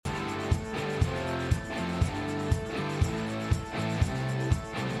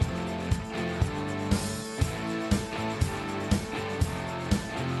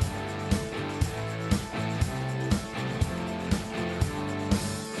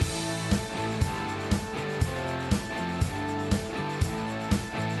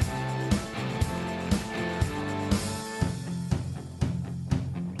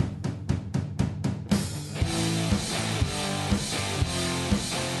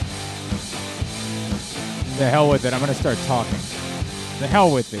The hell with it. I'm going to start talking. The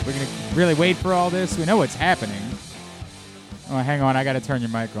hell with it. We're going to really wait for all this. We know what's happening. Oh, hang on. I got to turn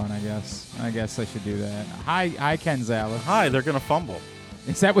your mic on, I guess. I guess I should do that. Hi, Ken Zala. Hi, they're going to fumble.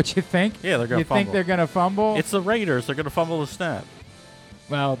 Is that what you think? Yeah, they're going to fumble. You think they're going to fumble? It's the Raiders. They're going to fumble the snap.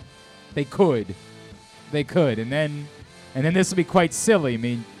 Well, they could. They could. And then this will be quite silly,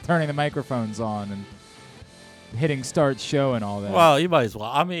 me turning the microphones on and hitting start show and all that. Well, you might as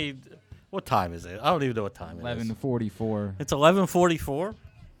well. I mean, what time is it? I don't even know what time it is. 11:44. It's 11:44?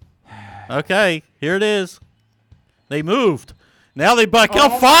 Okay, here it is. They moved. Now they back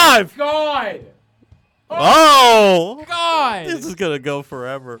up 5. God! Oh! God! This is going to go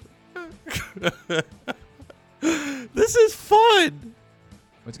forever. This is fun.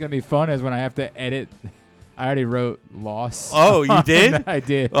 What's going to be fun is when I have to edit. I already wrote loss. Oh, you did? I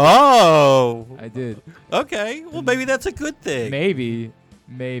did. Oh. I did. Okay. Well, maybe that's a good thing. Maybe.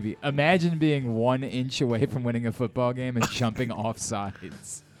 Imagine being 1 inch away from winning a football game and jumping off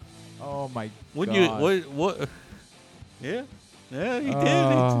sides. Oh, my God. What? Yeah. Yeah, he did.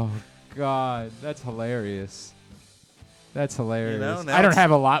 Oh, God. That's hilarious. That's hilarious. You know, I don't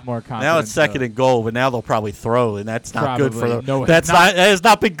have a lot more confidence. Now it's second and goal, but now they'll probably throw, and that's not good for them. No, that has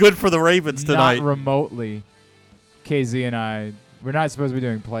not been good for the Ravens tonight. Not remotely. KZ and I, we're not supposed to be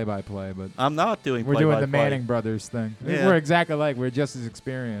doing play-by-play, but I'm not doing we're play-by-play. doing the Manning brothers thing. Yeah. We're exactly like. We're just as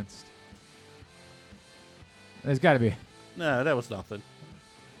experienced. There's got to be. No, that was nothing.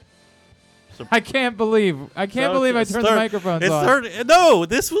 I can't believe I turned the microphones on. No,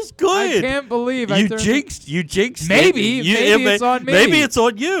 this was good. I can't believe you jinxed. You jinxed. Maybe it's on me. Maybe it's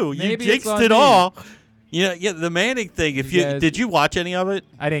on you. Maybe you jinxed it all. Yeah, the Manning thing. Did you watch any of it?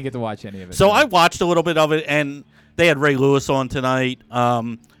 I didn't get to watch any of it. So I watched a little bit of it, and they had Ray Lewis on tonight.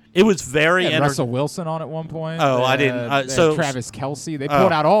 It was very Russell Wilson on at one point. Oh, I didn't. So Travis Kelce. They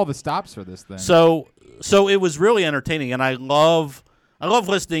pulled out all the stops for this thing. So it was really entertaining, and I love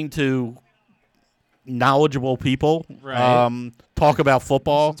listening to knowledgeable people talk about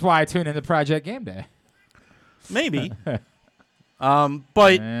football. That's why I tune into Project Game Day. Maybe. But oh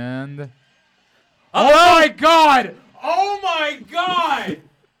my God! Oh my God!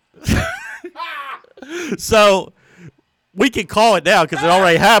 So we can call it now because it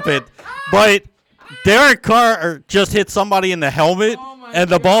already happened. But Derek Carr just hit somebody in the helmet, and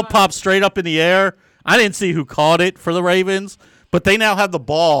the ball popped straight up in the air. I didn't see who caught it for the Ravens, but they now have the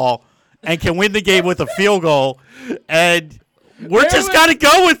ball and can win the game with a field goal. And we're just got to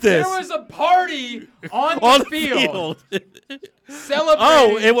go with this. There was a party on the field.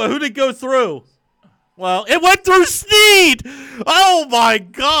 Celebrating. Oh, who did it go through? Well, it went through Snead. Oh, my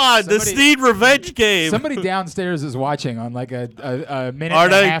God. The Snead revenge game. Somebody downstairs is watching on like a minute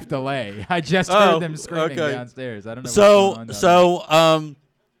and a half delay. I just heard them screaming downstairs. I don't know what's going on.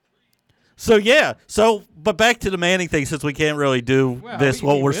 But back to the Manning thing, since we can't really do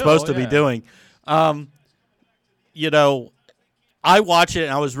what we're supposed to be doing. I watched it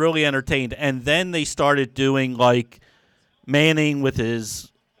and I was really entertained. And then they started doing like Manning with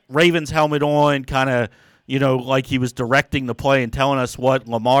his Ravens helmet on, kind of, like he was directing the play and telling us what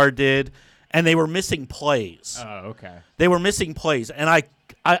Lamar did. And they were missing plays. Oh, okay. They were missing plays. And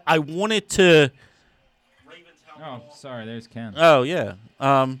I wanted to. Ravens helmet on. Sorry, there's Ken. Oh, yeah.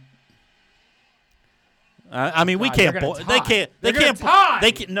 I mean, we can't. They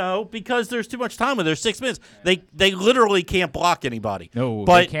can't. No, because there's too much time. There's 6 minutes. They literally can't block anybody. No,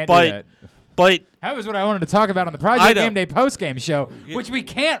 they can't do that. But that was what I wanted to talk about on the Project Game Day post-game show, which we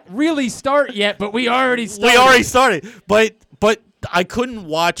can't really start yet, but we already started. But I couldn't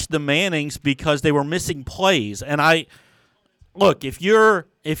watch the Mannings because they were missing plays. And look, if you're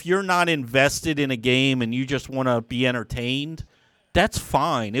not invested in a game and you just want to be entertained, that's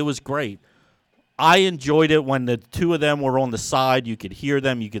fine. It was great. I enjoyed it when the two of them were on the side. You could hear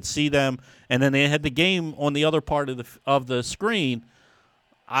them, you could see them, and then they had the game on the other part of the screen.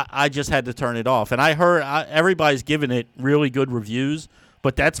 I just had to turn it off, and I heard everybody's giving it really good reviews,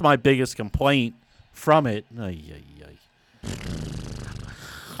 but that's my biggest complaint from it.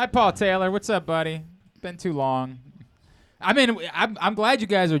 Hi, Paul Taylor. What's up, buddy? Been too long. I mean, I'm glad you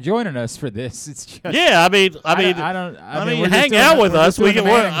guys are joining us for this. It's just I mean, hang out with us. We can.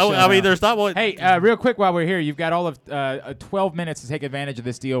 There's not one. Hey, real quick while we're here, you've got all of 12 minutes to take advantage of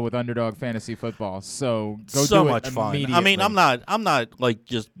this deal with Underdog Fantasy Football. So go so do much it fun. immediately. I mean, I'm not like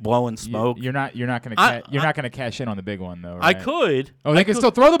just blowing smoke. You're not gonna cash in on the big one though. Right? I could. Oh, they can still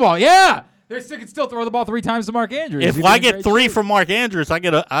throw the ball. Yeah, they can still throw the ball 3 times to Mark Andrews. If I get 3 from Mark Andrews, I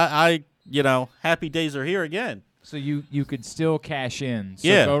get happy days are here again. So you could still cash in. So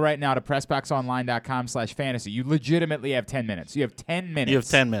Yeah. go right now to PressBoxOnline.com/fantasy. You legitimately have 10 minutes. You have 10 minutes. You have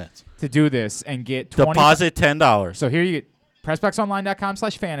 10 minutes. to do this and get 20. Deposit $10. So here you get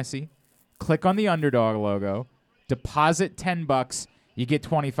PressBoxOnline.com/fantasy. Click on the underdog logo. Deposit $10. You get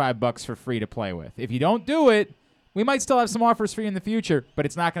 $25 for free to play with. If you don't do it, we might still have some offers for you in the future, but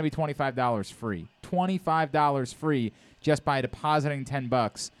it's not going to be $25 free. $25 free just by depositing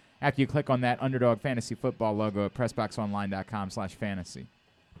 $10 after you click on that underdog fantasy football logo at PressBoxOnline.com/fantasy.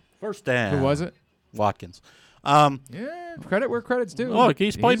 First down. Who was it? Watkins. Yeah, credit where credit's due. Look,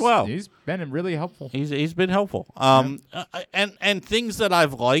 he's played well. He's been really helpful. He's been helpful. And things that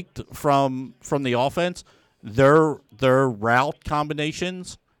I've liked from the offense, their route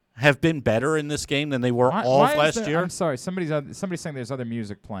combinations have been better in this game than they were all of last year. I'm sorry. Somebody's saying there's other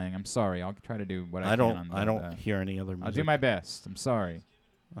music playing. I'm sorry. I'll try to do what I can. I don't hear any other music. I'll do my best. I'm sorry.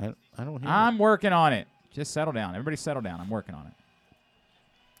 I don't hear. I'm working on it. Just settle down. Everybody settle down. I'm working on it.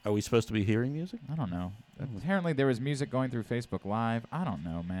 Are we supposed to be hearing music? I don't know. Apparently there was music going through Facebook Live. I don't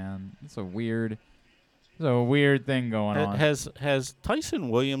know, man. It's a weird thing going on. Has Tyson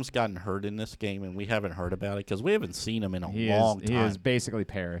Williams gotten hurt in this game and we haven't heard about it because we haven't seen him in a long time? He has basically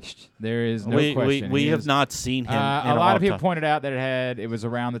perished. There is no question. We have not seen him. A lot of people pointed out that it was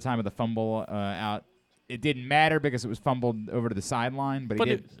around the time of the fumble out. It didn't matter because it was fumbled over to the sideline, but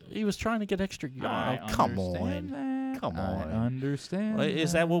he was trying to get extra yards. Come on. Come on. I understand.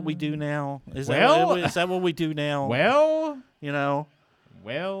 Is that what we do now? Is that what we do now? Well, you know.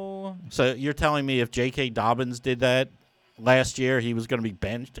 Well. So you're telling me if J.K. Dobbins did that last year, he was going to be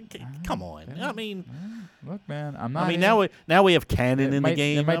benched? Come on. I mean, look, man, I'm not. I mean, now we have Cannon in the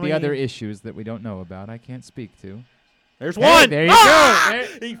game. There might be other issues that we don't know about. I can't speak to. There's one. There you go.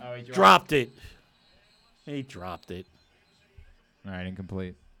 He dropped it. He dropped it. All right,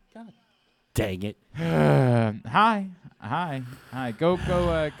 incomplete. God dang it. Hi. Go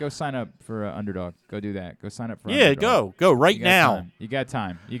sign up for Underdog. Go do that. Go sign up for Underdog. Go right now. You got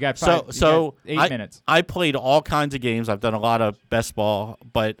time. You got 8 minutes. I played all kinds of games. I've done a lot of best ball,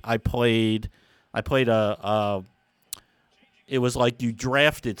 but I played it was like you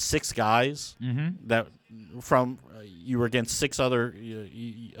drafted 6 guys that from you were against 6 other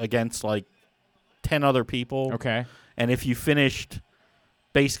against like 10 other people. Okay. And if you finished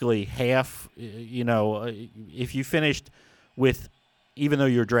basically half, if you finished with, even though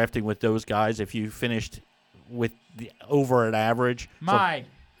you're drafting with those guys, if you finished with the over an average. My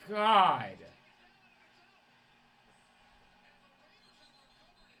God.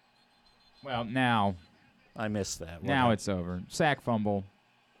 Well, now. I missed that. Now it's over. Sack fumble.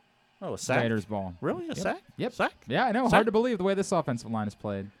 Oh, a sack? Raiders ball. Really? A sack? Yep. Sack? Yeah, I know. Sack? Hard to believe the way this offensive line is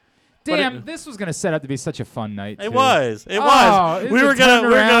played. Damn, this was going to set up to be such a fun night. It was. We were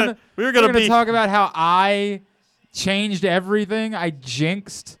going to talk about how I changed everything. I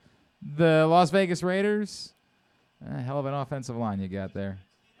jinxed the Las Vegas Raiders. Hell of an offensive line you got there.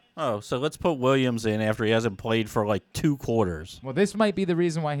 Oh, so let's put Williams in after he hasn't played for like 2 quarters. Well, this might be the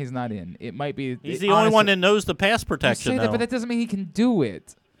reason why he's not in. It might be. He's the only one that knows the pass protection. But that doesn't mean he can do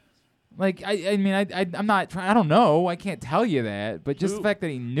it. Like I'm not trying. I don't know. I can't tell you that. But just the fact that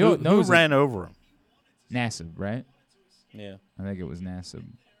he knows. Who ran over him? Nassib, right? Yeah, I think it was Nassib.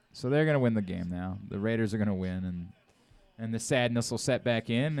 So they're gonna win the game now. The Raiders are gonna win, and the sadness will set back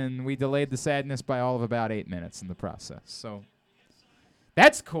in. And we delayed the sadness by all of about 8 minutes in the process. So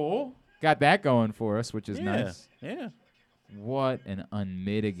that's cool. Got that going for us, which is nice. Yeah. What an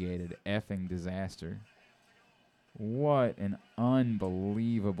unmitigated effing disaster. What an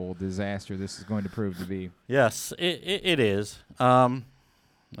unbelievable disaster this is going to prove to be. Yes, it is. Oh,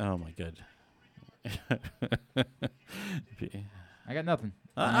 my God. I got nothing.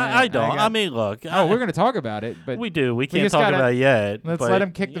 I don't. I mean, look. we're going to talk about it, but we do. We can't talk about it yet. Let's let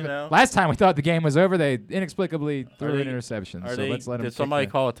them kick the. Last time we thought the game was over, they inexplicably threw an interception. So let's let them. Did somebody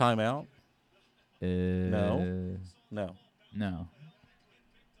call a timeout? No. No.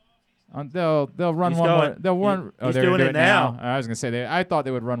 They'll run one more. They'll run. He's doing it now. I was gonna say I thought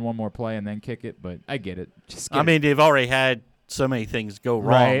they would run one more play and then kick it, but I get it. They've already had so many things go wrong.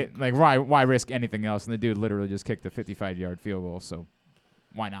 Right? Like why risk anything else? And the dude literally just kicked a 55-yard field goal, so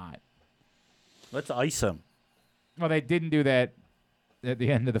why not? Let's ice him. Well, they didn't do that at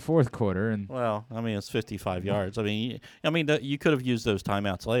the end of the fourth quarter, and it's 55 yards. You could have used those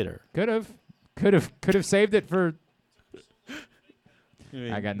timeouts later. Could have saved it for.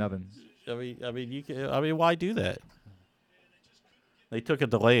 I got nothing. Why do that? They took a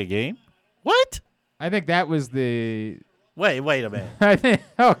delay of game. What? I think that was the. Wait a minute. I think.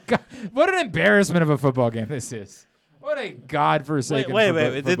 Oh God! What an embarrassment of a football game this is. What a godforsaken.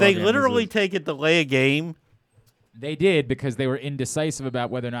 Wait. Did they literally take a delay of game They did because they were indecisive about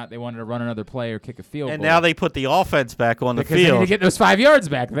whether or not they wanted to run another play or kick a field And goal. now they put the offense back on the because they need to field. get those 5 yards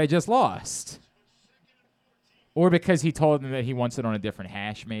back that they just lost. Or because he told them that he wants it on a different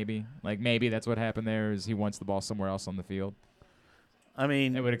hash, maybe. Like, maybe that's what happened there is he wants the ball somewhere else on the field. I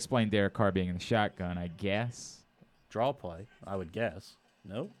mean, It would explain Derek Carr being in the shotgun, I guess. draw play, I would guess.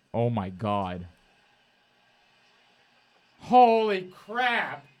 No? Oh, my God. Holy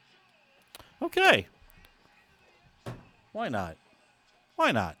crap. Okay. Why not?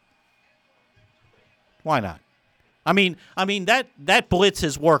 Why not? Why not? I mean that blitz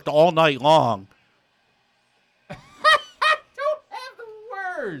has worked all night long. I don't have the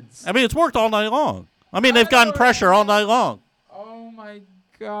words. I mean, it's worked all night long. I mean, they've gotten pressure all night long. Oh, my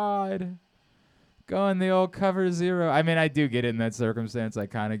God. Going the old cover zero. I mean, I do get it in that circumstance. I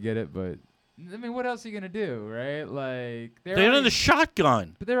kind of get it, but I mean, what else are you going to do, right? Like, They're in the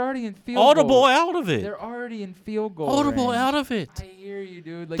shotgun. but they're already in field Audible goal. out of it. They're already in field goal Audible range. out of it. I hear you,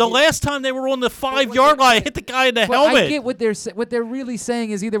 dude. Like The last time they were on the 5-yard line, I hit the guy in the but helmet. I get what they're really saying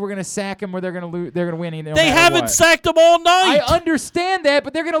is either we're going to sack him or they're going to lose. They're going to win. No They matter haven't what. sacked him all I night. understand that,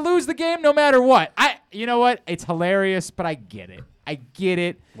 but they're going to lose the game no matter what. You know what? It's hilarious, but I get it. I get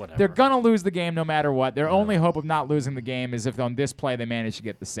it. Whatever. They're going to lose the game no matter what. Their only hope of not losing the game is if on this play they manage to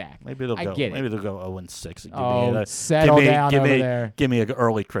get the sack. Maybe they'll I go. get it. Maybe they'll go 0-6. And Oh, settle down over there. Give me an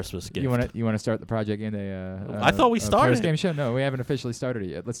early Christmas gift. You want to start the Project Game Day? I thought we started. Post game show. No, we haven't officially started it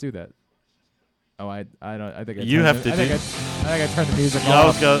yet. Let's do that. Oh, I don't. I think I You turned have the- to I think do- I think I turned the music I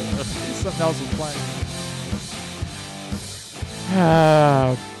was off. go. Something else was playing.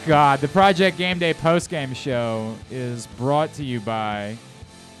 Oh God! The Project Game Day post-game show is brought to you by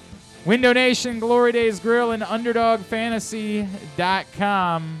Window Nation, Glory Days Grill, and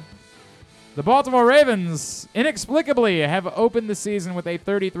UnderdogFantasy.com. The Baltimore Ravens inexplicably have opened the season with a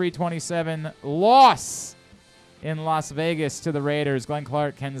 33-27 loss in Las Vegas to the Raiders. Glenn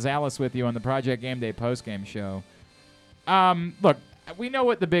Clark, Ken Zales with you on the Project Game Day postgame show. Look, we know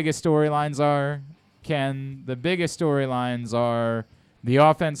what the biggest storylines are, Ken. The biggest storylines are the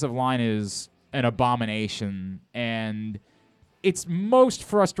offensive line is an abomination, and it's most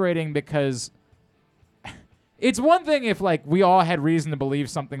frustrating because it's one thing if, like, we all had reason to believe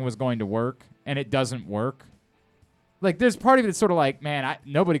something was going to work and it doesn't work. Like, there's part of it that's sort of like, man,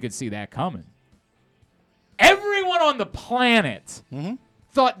 nobody could see that coming. Everyone on the planet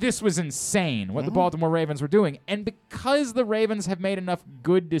thought this was insane, what the Baltimore Ravens were doing. And because the Ravens have made enough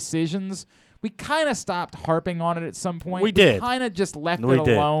good decisions, we kind of stopped harping on it at some point. We did. Kind of just left We it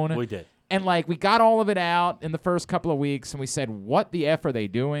did. alone. We did. And, like, we got all of it out in the first couple of weeks, and we said, what the F are they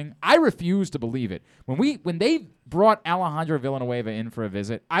doing? I refuse to believe it. When they brought Alejandro Villanueva in for a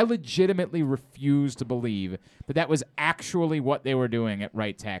visit, I legitimately refused to believe that was actually what they were doing at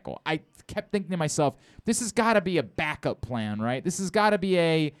right tackle. I kept thinking to myself, this has got to be a backup plan, right? This has got to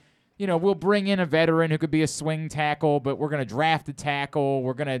be we'll bring in a veteran who could be a swing tackle, but we're going to draft a tackle.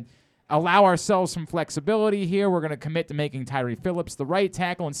 We're going to allow ourselves some flexibility here. We're going to commit to making Tyree Phillips the right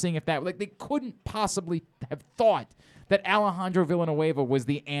tackle and seeing if that... Like, they couldn't possibly have thought that Alejandro Villanueva was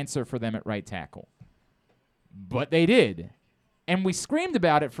the answer for them at right tackle. But they did. And we screamed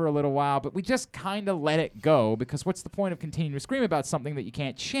about it for a little while, but we just kind of let it go because what's the point of continuing to scream about something that you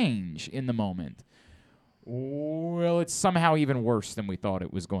can't change in the moment? Well, it's somehow even worse than we thought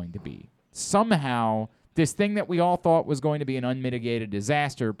it was going to be. Somehow, this thing that we all thought was going to be an unmitigated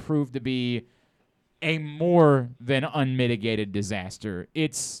disaster proved to be a more than unmitigated disaster.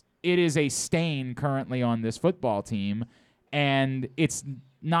 It is a stain currently on this football team, and it's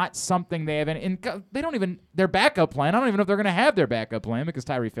not something they have they don't even their backup plan. I don't even know if they're going to have their backup plan because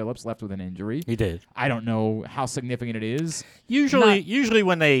Tyree Phillips left with an injury. He did. I don't know how significant it is. Usually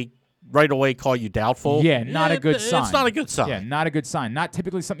when they right away call you doubtful. Yeah, not a good sign. It's not a good sign. Yeah, not a good sign. Not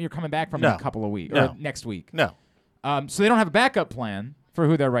typically something you're coming back from No. in a couple of weeks No. or next week. No. So they don't have a backup plan for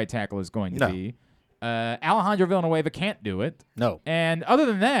who their right tackle is going to No. be. Alejandro Villanueva can't do it. No. And other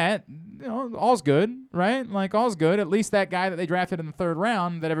than that, all's good, right? Like, all's good. At least that guy that they drafted in the third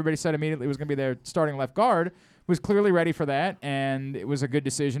round that everybody said immediately was going to be their starting left guard was clearly ready for that, and it was a good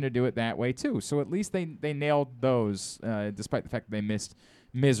decision to do it that way, too. So at least they nailed those, despite the fact that they missed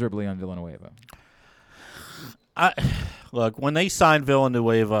miserably on Villanueva. Look, when they signed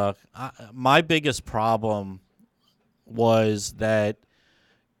Villanueva, my biggest problem was that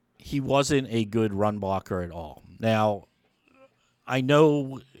he wasn't a good run blocker at all. Now, I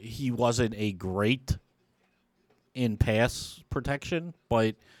know he wasn't a great in pass protection,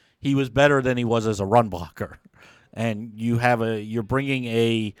 but he was better than he was as a run blocker. And you're bringing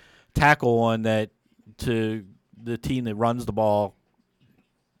a tackle on that to the team that runs the ball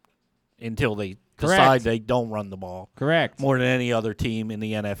until they decide they don't run the ball. Correct. More than any other team in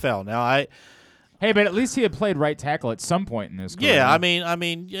the NFL. Now, Hey, but at least he had played right tackle at some point in his career. yeah, I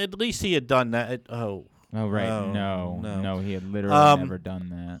mean, at least he had done that. Oh, right. No. No, he had literally never done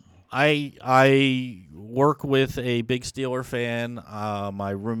that. I work with a big Steeler fan. My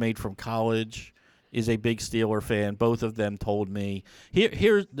roommate from college is a big Steeler fan. Both of them told me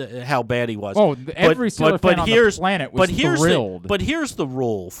here's how bad he was. Oh, every Steeler fan on the planet was thrilled. But here's the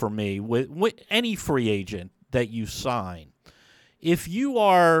rule for me with any free agent that you sign. If you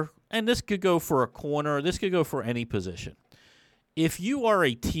are, and this could go for a corner, this could go for any position. If you are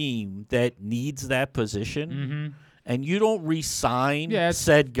a team that needs that position and you don't re-sign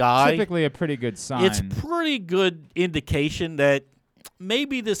said guy, typically a pretty good sign. It's pretty good indication that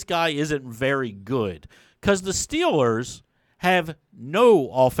maybe this guy isn't very good, because the Steelers have no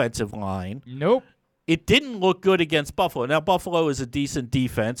offensive line. Nope. It didn't look good against Buffalo. Now, Buffalo is a decent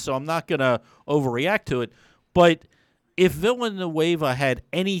defense, so I'm not going to overreact to it. But if Villanueva had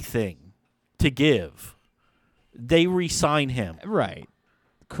anything to give, they re-sign him. Right.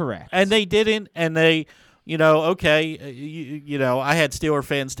 Correct. And they didn't, and they, okay, I had Steeler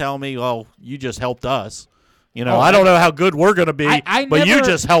fans tell me, well, you just helped us. I don't know how good we're going to be, but you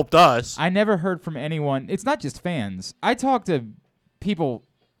just helped us. I never heard from anyone. It's not just fans. I talked to people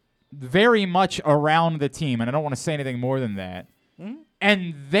very much around the team, and I don't want to say anything more than that.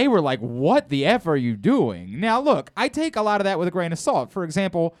 And they were like, what the F are you doing? Now, look, I take a lot of that with a grain of salt. For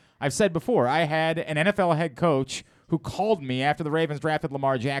example, I've said before, I had an NFL head coach who called me after the Ravens drafted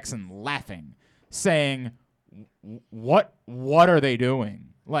Lamar Jackson laughing, saying, what are they doing?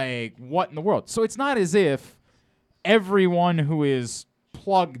 Like, what in the world? So it's not as if everyone who is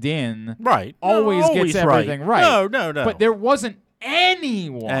plugged in always gets everything right. No. But there wasn't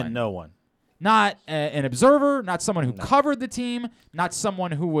anyone. And no one. Not an observer, not someone who covered the team, not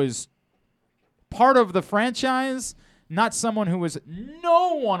someone who was part of the franchise, not someone who was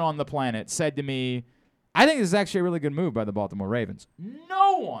no one on the planet said to me, I think this is actually a really good move by the Baltimore Ravens.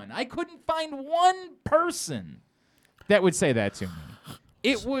 No one. I couldn't find one person that would say that to me.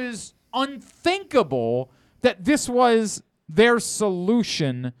 It was unthinkable that this was their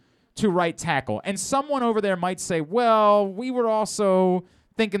solution to right tackle. And someone over there might say, well, we were also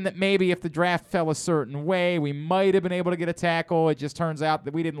thinking that maybe if the draft fell a certain way, we might have been able to get a tackle. It just turns out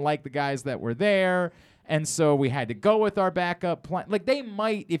that we didn't like the guys that were there, and so we had to go with our backup plan. Like, they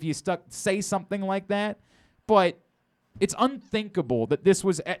might, if you say something like that, but it's unthinkable that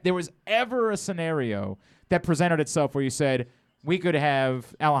there was ever a scenario that presented itself where you said, we could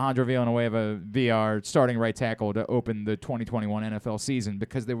have Alejandro Villanueva be our starting right tackle to open the 2021 NFL season,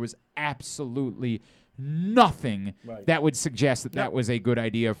 because there was absolutely nothing that would suggest that was a good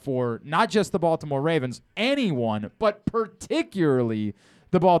idea for not just the Baltimore Ravens, anyone, but particularly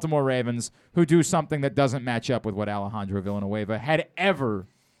the Baltimore Ravens, who do something that doesn't match up with what Alejandro Villanueva had ever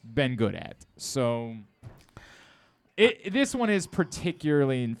been good at. So this one is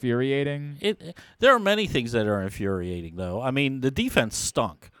particularly infuriating. There are many things that are infuriating, though. I mean, the defense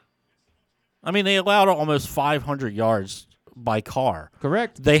stunk. I mean, they allowed almost 500 yards by Carr.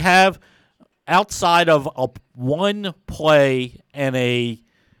 Correct. They have, outside of one play and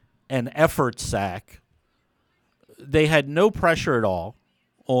an effort sack, they had no pressure at all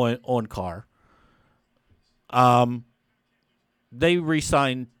on Carr. They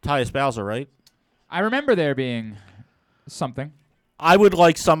re-signed Tyus Bowser, right? I remember there being something. I would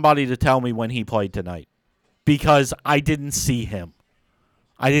like somebody to tell me when he played tonight, because I didn't see him.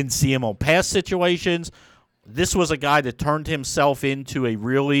 I didn't see him on past situations. This was a guy that turned himself into a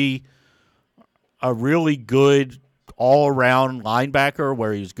really good all-around linebacker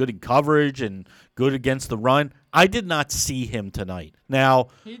where he was good in coverage and good against the run. I did not see him tonight. Now,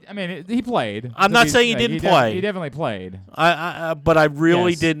 he played. I'm not saying he didn't play. He definitely played. But I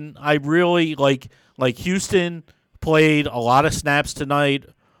really didn't. I really like Houston played a lot of snaps tonight.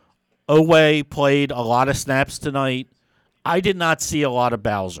 Owe played a lot of snaps tonight. I did not see a lot of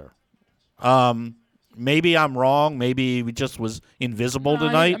Bowser. Maybe I'm wrong. Maybe he just was invisible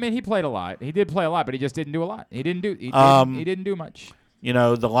tonight. He played a lot. He did play a lot, but he just didn't do a lot. He didn't do much. The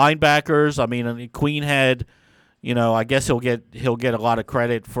linebackers. Queen had. I guess he'll get a lot of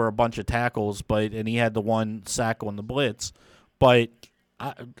credit for a bunch of tackles, and he had the one sack on the blitz. But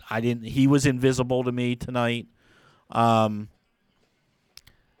I didn't. He was invisible to me tonight. I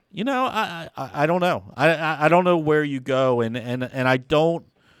don't know. I don't know where you go, and I don't.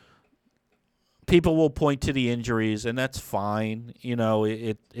 People will point to the injuries, and that's fine.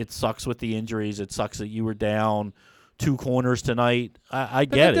 It sucks with the injuries. It sucks that you were down two corners tonight. I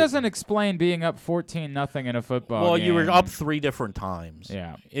But get that it. doesn't explain being up 14-0 in a football Well, game. you were up 3 different times.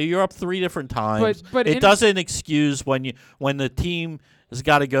 Yeah. You're up 3 different times. But it doesn't excuse when the team has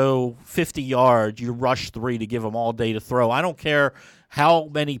got to go 50 yards, you rush 3 to give them all day to throw. I don't care how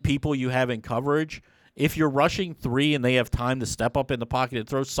many people you have in coverage. If you're rushing 3 and they have time to step up in the pocket and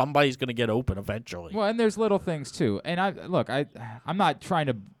throw, somebody's going to get open eventually. Well, and there's little things too. And I'm not trying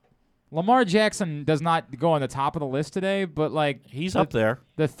to. Lamar Jackson does not go on the top of the list today, but like He's up there.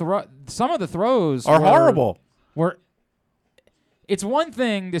 Some of the throws Are horrible. It's one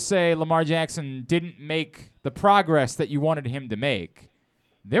thing to say Lamar Jackson didn't make the progress that you wanted him to make.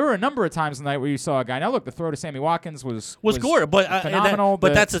 There were a number of times tonight where you saw a guy. Now, look, the throw to Sammy Watkins was gorgeous, but phenomenal.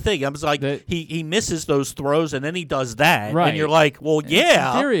 But that's the thing. I was like, he misses those throws and then he does that, right. And you're like, well, It's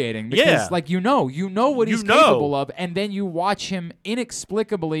yeah, infuriating because, like, you know what he's capable of, and then you watch him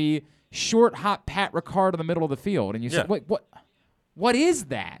inexplicably short hop Pat Ricard in the middle of the field, and you say, wait, what is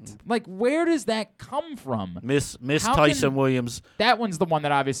that? Like, where does that come from? Miss Tyson Williams. That one's the one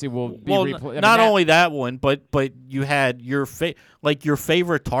that obviously will be replayed. Not only that one, but you had your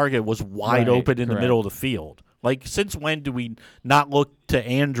favorite target was wide open in the middle of the field. Like, since when do we not look to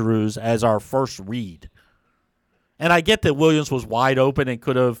Andrews as our first read? And I get that Williams was wide open and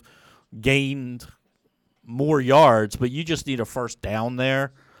could have gained more yards, but you just need a first down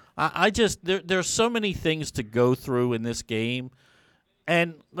there. There's so many things to go through in this game.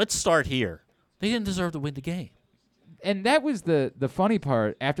 And let's start here. They didn't deserve to win the game. And that was the funny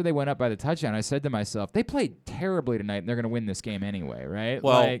part. After they went up by the touchdown, I said to myself, they played terribly tonight, and they're going to win this game anyway, right?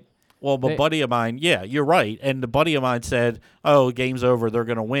 Well, a buddy of mine, yeah, you're right. And the buddy of mine said, oh, game's over, they're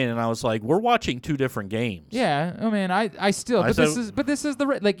going to win. And I was like, we're watching 2 different games. Yeah, I mean, this is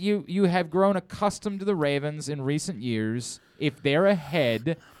the like you have grown accustomed to the Ravens in recent years. If they're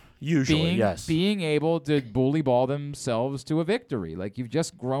ahead, usually, yes, being able to bully ball themselves to a victory, like you've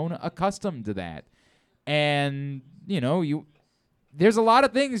just grown accustomed to that. And there's a lot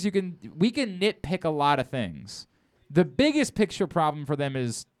of things we can nitpick a lot of things. The biggest picture problem for them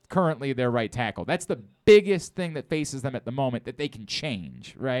is currently their right tackle. That's the biggest thing that faces them at the moment that they can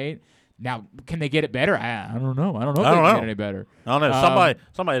change, right? Now, can they get it better? I don't know. I don't know if they can get any better. I don't know.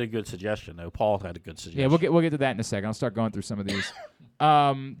 Somebody had a good suggestion, though. Paul had a good suggestion. Yeah, we'll get to that in a second. I'll start going through some of these.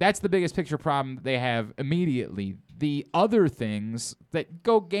 That's the biggest picture problem that they have immediately. The other things that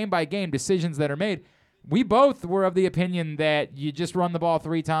go game by game, decisions that are made, we both were of the opinion that you just run the ball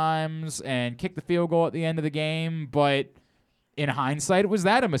 3 times and kick the field goal at the end of the game, but in hindsight, was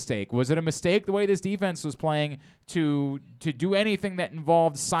that a mistake? Was it a mistake the way this defense was playing to do anything that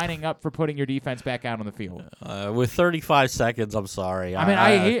involved signing up for putting your defense back out on the field? With 35 seconds, I'm sorry.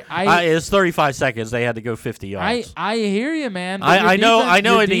 It's 35 seconds. They had to go 50 yards. I hear you, man. I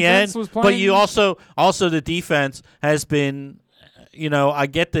know. In the end, but you also the defense has been. I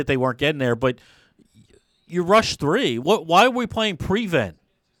get that they weren't getting there, but you rushed 3. Why are we playing prevent?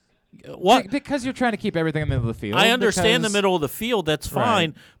 What? Because you're trying to keep everything in the middle of the field. I understand the middle of the field. That's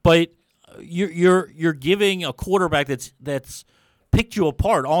fine, but you're giving a quarterback that's picked you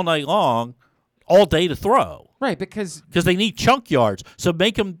apart all night long, all day to throw. Right, because they need chunk yards. So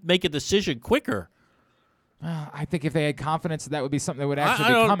make them make a decision quicker. I think if they had confidence that would be something that would actually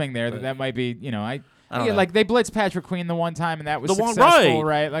be coming there, that might be, like they blitzed Patrick Queen the one time and that was successful,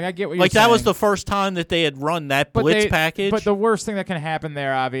 right? Like I get what you're saying. Like that was the first time that they had run that blitz package. But the worst thing that can happen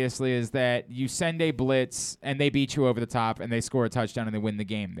there, obviously, is that you send a blitz and they beat you over the top and they score a touchdown and they win the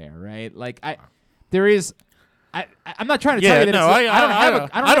game there, right? Like I'm not trying to tell you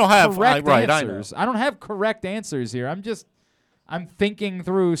that I don't have correct answers. I don't have correct answers here. I'm thinking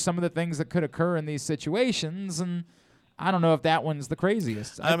through some of the things that could occur in these situations, and I don't know if that one's the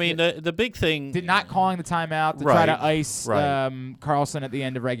craziest. I mean, the big thing... not calling the timeout to try to ice Carlson at the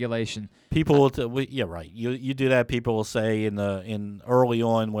end of regulation. People will... yeah, right. You do that, people will say in early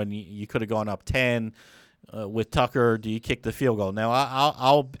on when you could have gone up 10 with Tucker, do you kick the field goal? Now,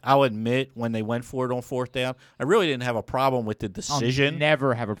 I'll admit when they went for it on 4th down, I really didn't have a problem with the decision. I'll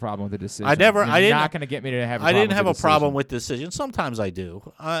never have a problem with the decision. You're not going to get me to have a problem with the decision. I didn't have a problem with the decision. Sometimes I do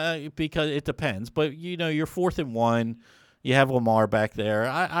because it depends. But, you're 4th and 1. You have Lamar back there.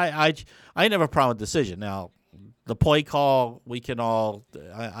 I didn't have a problem with the decision. Now, the play call, we can all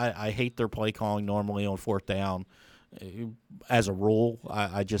I hate their play calling normally on 4th down as a rule.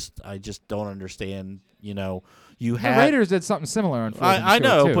 I just don't understand. The Raiders did something similar on 4th and I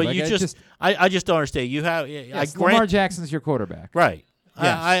know, too. but like, you I just don't understand. You have Lamar Jackson's your quarterback, right?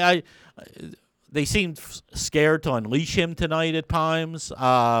 Yes. they seemed scared to unleash him tonight at times.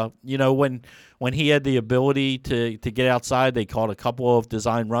 When he had the ability to get outside, they called a couple of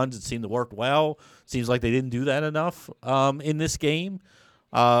design runs. It seemed to work well. Seems like they didn't do that enough in this game.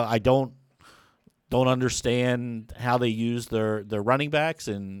 I don't understand how they use their running backs,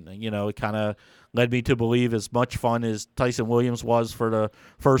 and it kind of led me to believe, as much fun as Tyson Williams was for the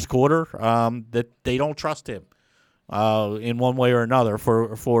first quarter, that they don't trust him in one way or another.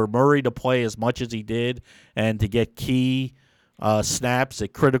 For Murray to play as much as he did and to get key snaps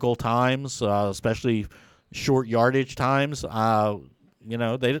at critical times, especially short yardage times, to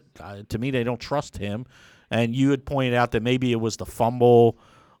me, they don't trust him. And you had pointed out that maybe it was the fumble.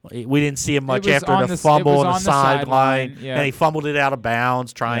 We didn't see him much after the fumble on the sideline, and he fumbled it out of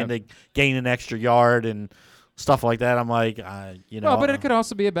bounds trying to gain an extra yard and stuff like that. I'm like, Well, but it could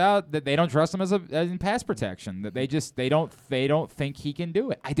also be about that they don't trust him as in pass protection. That they don't think he can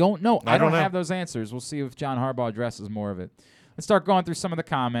do it. I don't know. I don't have those answers. We'll see if John Harbaugh addresses more of it. Let's start going through some of the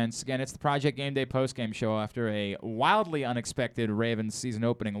comments. Again, it's the Project Game Day postgame show after a wildly unexpected Ravens season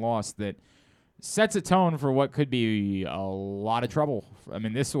opening loss that sets a tone for what could be a lot of trouble. I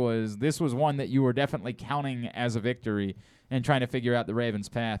mean, this was one that you were definitely counting as a victory and trying to figure out the Ravens'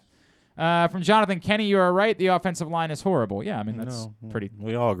 path. From Jonathan Kenny, you are right. The offensive line is horrible. Yeah, I mean, that's pretty.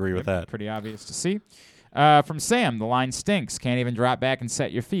 We all agree with that. Pretty obvious to see. From Sam, the line stinks. Can't even drop back and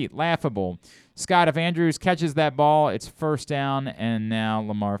set your feet. Laughable. Scott, if Andrews catches that ball, it's first down, and now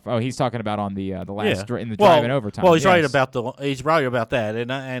Lamar. Oh, he's talking about on the last in the drive in overtime. Well, he's right about that.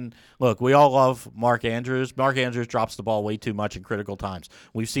 And look, we all love Mark Andrews. Mark Andrews drops the ball way too much in critical times.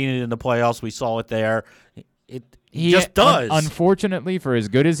 We've seen it in the playoffs. We saw it there. He just does. Unfortunately, for as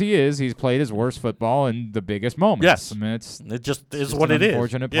good as he is, he's played his worst football in the biggest moments. Yes, I mean, it just is what it is.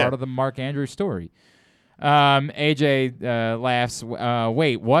 Unfortunate part of the Mark Andrews story. AJ laughs.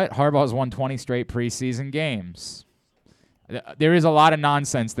 Wait, what? Harbaugh's won 20 straight preseason games. There is a lot of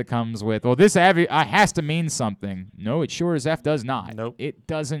nonsense that comes with, well, this has to mean something. No, it sure as F does not. Nope. It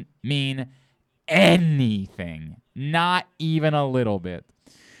doesn't mean anything. Not even a little bit.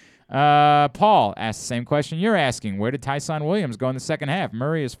 Paul asked the same question you're asking. Where did Tyson Williams go in the second half?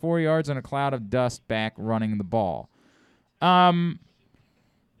 Murray is 4 yards in a cloud of dust back running the ball.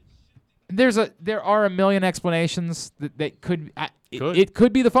 There are a million explanations that could. It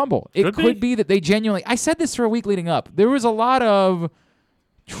could be the fumble. It could be that they genuinely. I said this for a week leading up. There was a lot of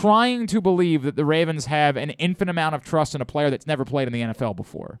trying to believe that the Ravens have an infinite amount of trust in a player that's never played in the NFL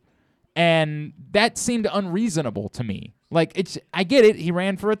before, and that seemed unreasonable to me. Like, I get it. He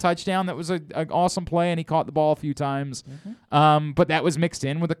ran for a touchdown. That was an awesome play, and he caught the ball a few times. Mm-hmm. But that was mixed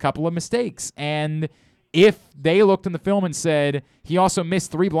in with a couple of mistakes. And if they looked in the film and said he also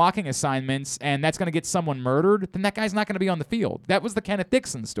missed 3 blocking assignments and that's going to get someone murdered, then that guy's not going to be on the field. That was the Kenneth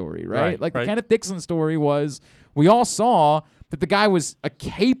Dixon story, right? The Kenneth Dixon story was we all saw that the guy was a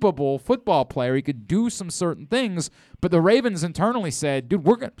capable football player. He could do some certain things, but the Ravens internally said,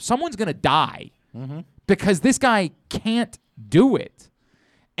 dude, someone's going to die. Mm-hmm. Because this guy can't do it.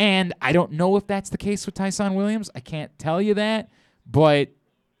 And I don't know if that's the case with Tyson Williams. I can't tell you that. But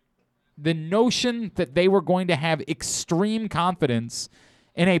the notion that they were going to have extreme confidence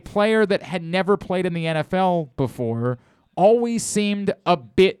in a player that had never played in the NFL before always seemed a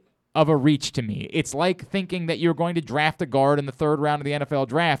bit of a reach to me. It's like thinking that you're going to draft a guard in the 3rd round of the NFL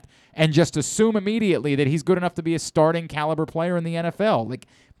draft and just assume immediately that he's good enough to be a starting caliber player in the NFL. Like,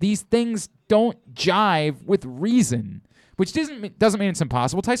 these things don't jive with reason, which doesn't mean it's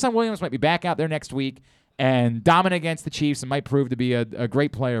impossible. Tyson Williams might be back out there next week and dominate against the Chiefs and might prove to be a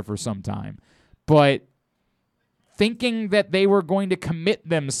great player for some time. But thinking that they were going to commit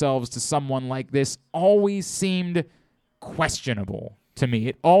themselves to someone like this always seemed questionable to me.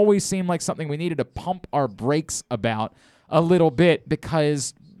 It always seemed like something we needed to pump our brakes about a little bit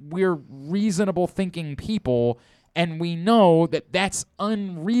because we're reasonable thinking people, and we know that that's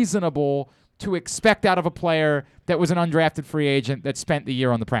unreasonable to expect out of a player that was an undrafted free agent that spent the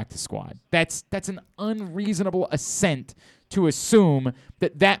year on the practice squad. That's an unreasonable assent to assume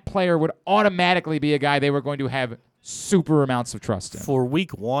that player would automatically be a guy they were going to have super amounts of trust in. For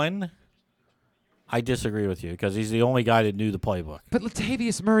week 1, I disagree with you because he's the only guy that knew the playbook. But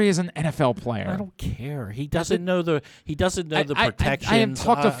Latavius Murray is an NFL player. I don't care. He doesn't know the protections. I have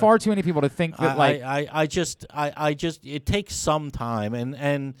talked to far too many people to think that I just it takes some time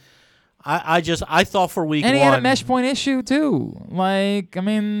and I thought for week 1. And he had a mesh point issue too. Like, I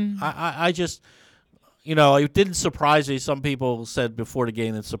mean, I just. It didn't surprise me. Some people said before the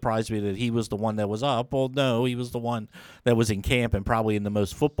game it surprised me that he was the one that was up. Well, no, he was the one that was in camp and probably in the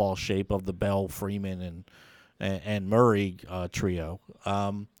most football shape of the Bell, Freeman, and Murray trio.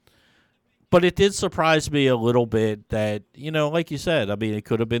 But it did surprise me a little bit that, like you said, I mean, it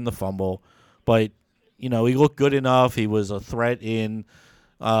could have been the fumble, but, he looked good enough. He was a threat in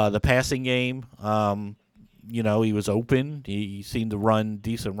the passing game. He was open. He seemed to run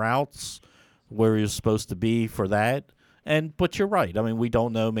decent routes where he was supposed to be for that. But you're right. I mean, we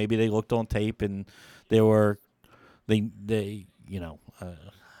don't know. Maybe they looked on tape and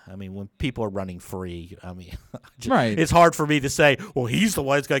I mean, when people are running free, I mean, Right. it's hard for me to say, well, he's the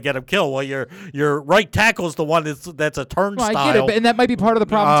one that's going to get him killed. Well, your right tackle's the one that's a turnstile. Well, I get it, and that might be part of the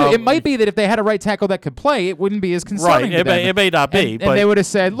problem, too. It might be that if they had a right tackle that could play, it wouldn't be as concerning to them. It may not be. And they would have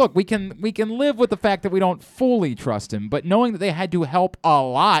said, look, we can live with the fact that we don't fully trust him, but knowing that they had to help a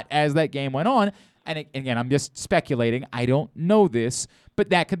lot as that game went on, and again, I'm just speculating. I don't know this,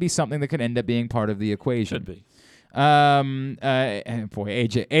 but that could be something that could end up being part of the equation. Should be. And boy,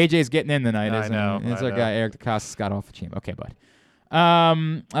 AJ's getting in tonight, isn't know, he? It's I our know. guy, Eric DeCosta, Scott off the team. Okay, bud.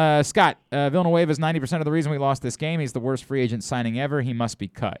 Scott, Villanueva is 90% of the reason we lost this game. He's the worst free agent signing ever. He must be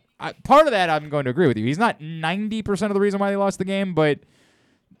cut. Part of that, I'm going to agree with you. He's not 90% of the reason why they lost the game, but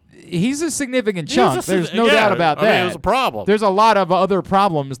he's a significant chunk. There's no doubt about that. I mean, it was a problem. There's a lot of other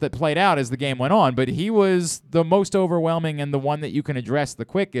problems that played out as the game went on, but he was the most overwhelming and the one that you can address the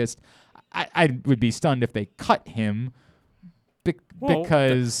quickest. I would be stunned if they cut him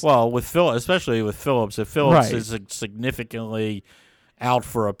because with Phillips, especially with Phillips, if Phillips Right. is significantly out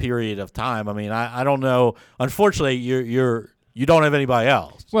for a period of time, I mean, I don't know. Unfortunately, you don't have anybody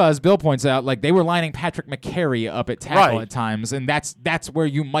else. Well, as Bill points out, like they were lining Patrick McCary up at tackle Right. at times, and that's where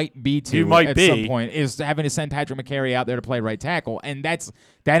you might be You might at be. some point is having to send Patrick McCary out there to play right tackle, and that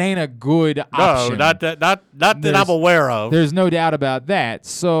ain't a good option. No, not that I'm aware of. There's no doubt about that.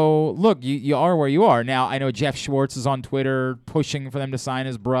 So look, you are where you are now. I know Jeff Schwartz is on Twitter pushing for them to sign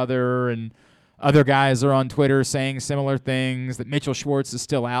his brother, and other guys are on Twitter saying similar things. That Mitchell Schwartz is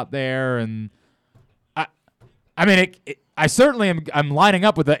still out there, and I mean, I certainly am. I'm lining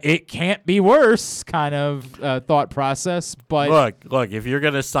up with it can't be worse kind of thought process. But look, if you're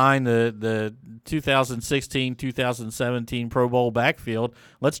going to sign the 2016, 2017 Pro Bowl backfield,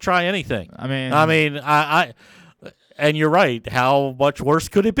 let's try anything. I mean, I and you're right. How much worse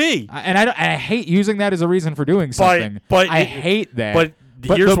could it be? I hate using that as a reason for doing something. But I hate that. But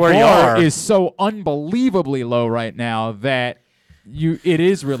But here's the where you bar are. is so unbelievably low right now that it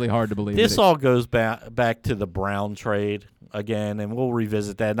is really hard to believe. This all goes back to the Brown trade again, and we'll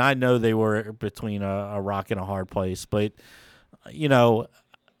revisit that. And I know they were between a rock and a hard place, but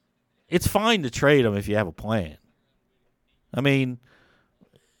it's fine to trade them if you have a plan. I mean,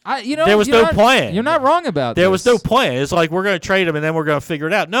 there was no plan. You're not wrong about there this. was no plan. It's like we're going to trade them and then we're going to figure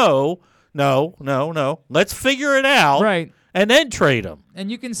it out. No. Let's figure it out, Right. and then trade them. And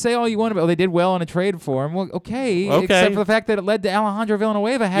you can say all you want about, they did well in a trade for him. Well, okay. Okay. Except for the fact that it led to Alejandro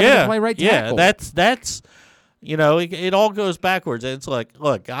Villanueva having to play right tackle. Yeah, that's it all goes backwards. And it's like,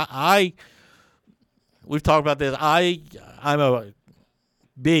 look, we've talked about this. I'm a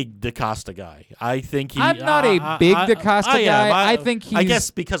big DeCosta guy. I think I'm not a big DeCosta guy. I think I he's-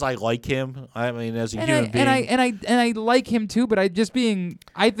 guess because I like him. I mean, as a and human being. I like him too, but I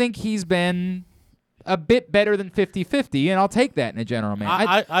think he's been a bit better than 50-50, and I'll take that in a general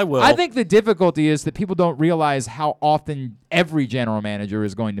manager. I will. I think the difficulty is that people don't realize how often every general manager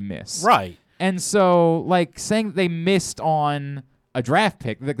is going to miss. Right. And so, like, saying that they missed on a draft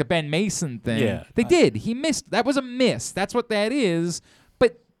pick, like the Ben Mason thing, Yeah. they did. He missed. That was a miss. That's what that is.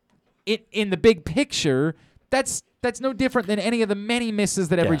 But in the big picture, that's no different than any of the many misses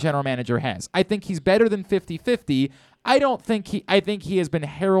that every Yeah. general manager has. I think he's better than 50-50. I think he has been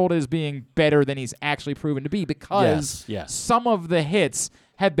heralded as being better than he's actually proven to be because Yes. some of the hits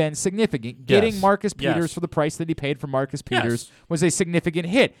have been significant. Getting Marcus Yes. Peters for the price that he paid for Marcus Peters Yes. was a significant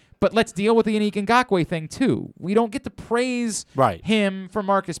hit. But let's deal with the Yannick Ngakoue thing too. We don't get to praise Right. him for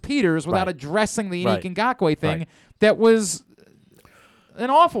Marcus Peters without Right. addressing the Yannick Right. Ngakoue thing. Right. That was an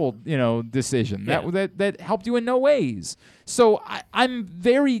awful, decision. Yeah. That helped you in no ways. So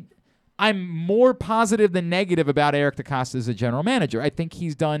I'm more positive than negative about Eric DeCosta as a general manager. I think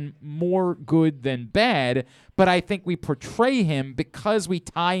he's done more good than bad, but I think we portray him because we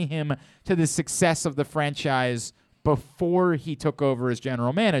tie him to the success of the franchise before he took over as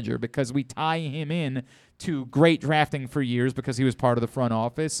general manager, because we tie him in to great drafting for years because he was part of the front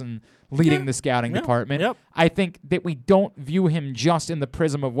office and leading the scouting department. Yep. I think that we don't view him just in the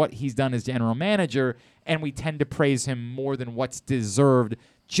prism of what he's done as general manager, and we tend to praise him more than what's deserved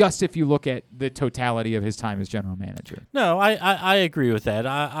just if you look at the totality of his time as general manager. No, I agree with that.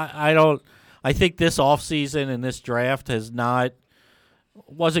 I don't. I think this offseason and this draft has not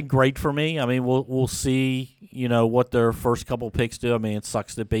wasn't great for me. I mean, we'll see, what their first couple picks do. I mean, it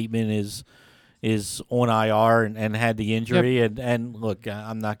sucks that Bateman is on IR and had the injury. Yep. And look,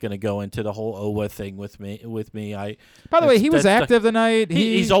 I'm not going to go into the whole Owa thing with me. By the way, he was active tonight.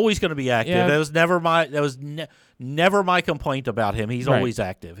 He's always going to be active. Yeah. That was never my complaint about him. He's always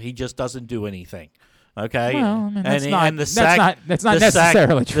active. He just doesn't do anything. Okay, well, I mean, that's that's not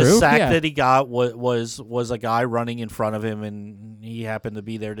necessarily true. The sack Yeah. that he got was a guy running in front of him, and he happened to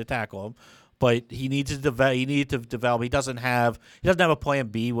be there to tackle him. But he needs to develop. He needs to develop. He doesn't have a plan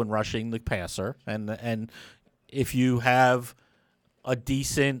B when rushing the passer. And if you have a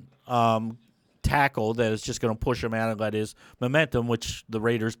decent tackle that is just going to push him out and let his momentum, which the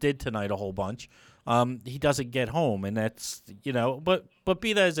Raiders did tonight a whole bunch, he doesn't get home. And that's But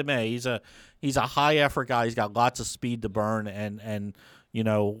be that as it may, he's a high effort guy. He's got lots of speed to burn, and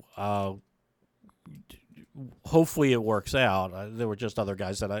hopefully it works out. There were just other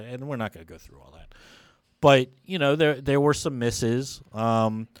guys and we're not going to go through all that. But there were some misses.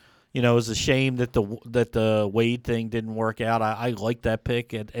 It was a shame that the Wade thing didn't work out. I like that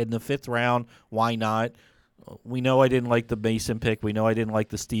pick in the 5th round. Why not? We know I didn't like the Mason pick. We know I didn't like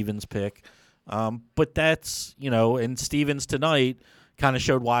the Stevens pick. But that's and Stevens tonight kind of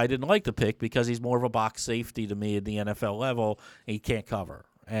showed why I didn't like the pick, because he's more of a box safety to me at the NFL level. And he can't cover.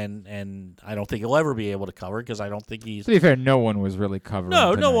 And I don't think he'll ever be able to cover, because I don't think he's. To be fair, no one was really covering.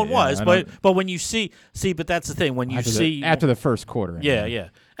 No tonight. one was. But when you see, but that's the thing. When you see after the first quarter. Yeah.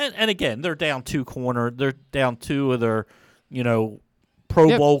 And again, they're down 2 corner. They're down 2 of their,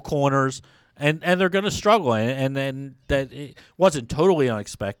 Pro Bowl corners, and they're going to struggle. And then that it wasn't totally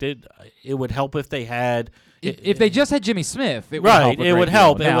unexpected. It would help if they had. If they just had Jimmy Smith, it would right, help. It would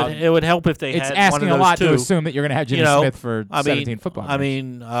help. Now, it would help if they it's had asking one of those a lot two. to assume that you're going to have Jimmy Smith for 17 football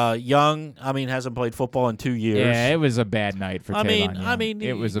games. Young. Hasn't played football in 2 years. Yeah, it was a bad night for Tavon Young.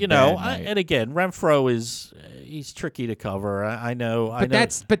 It was a bad night. And again, Renfro he's tricky to cover. I know.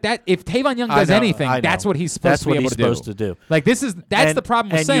 But if Tavon Young does anything, that's what he's supposed to do. Like that's the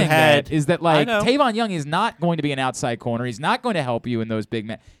problem with saying that is that like Tavon Young is not going to be an outside corner. He's not going to help you in those big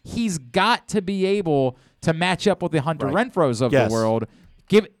men. He's got to be able to match up with the Hunter Renfros of the world,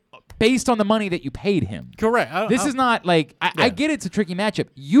 based on the money that you paid him. Correct. This is not like I get it's a tricky matchup.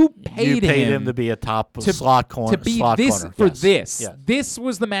 You paid him to be a top slot corner. To be slot this corner. for yes. this. Yeah. This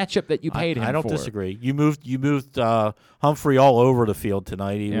was the matchup that you paid him for. I don't disagree. You moved Humphrey all over the field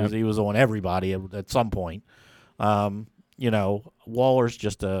tonight. He was on everybody at some point. Waller's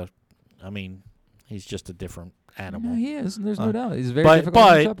just he's just a different animal. No, he is. There's no doubt. He's very difficult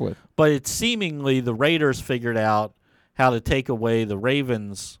to match up with. But it's seemingly the Raiders figured out how to take away the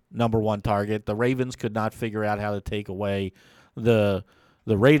Ravens' number 1 target. The Ravens could not figure out how to take away the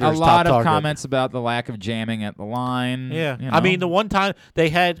Raiders' top target. A lot of comments about the lack of jamming at the line. Yeah. The one time they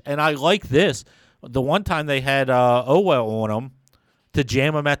had, and I like this, the one time they had Owa on him to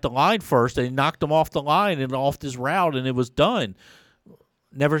jam him at the line first, and he knocked him off the line and off his route, and it was done.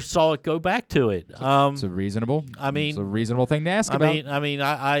 Never saw it go back to it. It's a reasonable. It's a reasonable thing to ask about.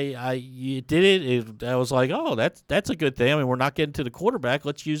 You did it. I was like, oh, that's a good thing. We're not getting to the quarterback.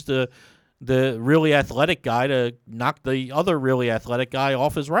 Let's use the really athletic guy to knock the other really athletic guy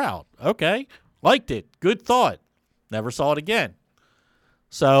off his route. Okay, liked it. Good thought. Never saw it again.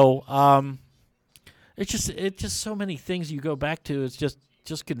 So it's just so many things you go back to. It's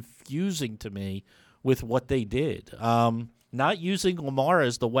just confusing to me with what they did. Not using Lamar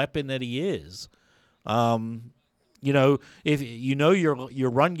as the weapon that he is. If your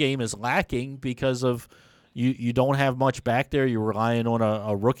run game is lacking because of you don't have much back there. You're relying on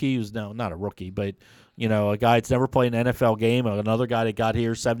a rookie who's not a rookie, but a guy that's never played an NFL game, another guy that got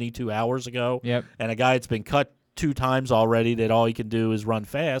here 72 hours ago, and a guy that's been cut 2 times already that all he can do is run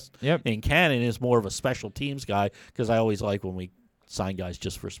fast. And Cannon is more of a special teams guy, because I always like when we sign guys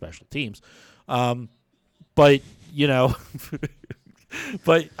just for special teams. But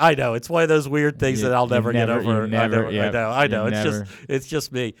but I know it's one of those weird things that I'll never get over. I know. It's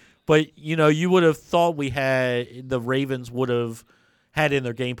just me. But you would have thought the Ravens would have had in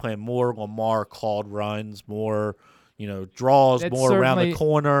their game plan more Lamar called runs, more draws, more around the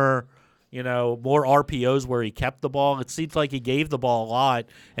corner. More RPOs where he kept the ball. It seems like he gave the ball a lot,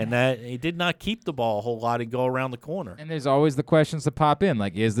 and that he did not keep the ball a whole lot and go around the corner. And there's always the questions that pop in,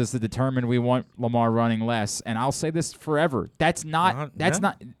 like, is this determined we want Lamar running less? And I'll say this forever. That's not.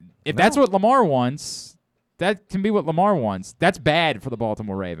 If that's what Lamar wants, that can be what Lamar wants. That's bad for the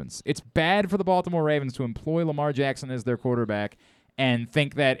Baltimore Ravens. It's bad for the Baltimore Ravens to employ Lamar Jackson as their quarterback and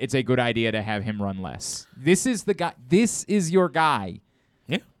think that it's a good idea to have him run less. This is the guy. This is your guy.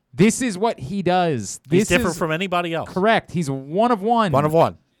 Yeah. This is what he does. He's different from anybody else. Correct. He's one of one. One of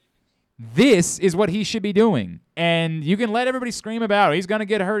one. This is what he should be doing. And you can let everybody scream about it. He's going to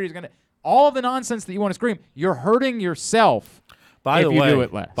get hurt. He's going to all the nonsense that you want to scream. You're hurting yourself if you do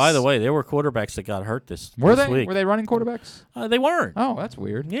it less. By the way, there were quarterbacks that got hurt this week. Were they running quarterbacks? They weren't. Oh, that's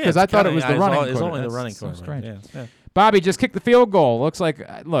weird. Yeah, because I thought it was the running quarterback. It's only the running so quarterback. strange. Yeah. Bobby just kicked the field goal. Looks like,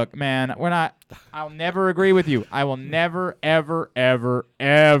 look, man, I'll never agree with you. I will never, ever, ever,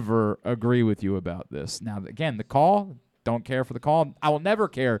 ever agree with you about this. Now, again, the call, don't care for the call. I will never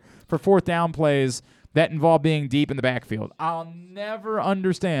care for fourth down plays that involve being deep in the backfield. I'll never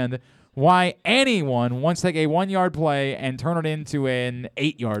understand why anyone wants to take a 1-yard play and turn it into an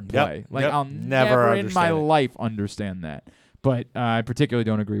 8-yard play. I'll never in my life understand that. But I particularly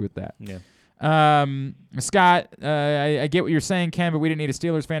don't agree with that. Yeah. Scott, I get what you're saying, Ken, but we didn't need a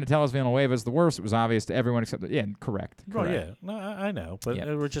Steelers fan to tell us Villanueva is the worst. It was obvious to everyone except correct. Oh, yeah. No, I know, but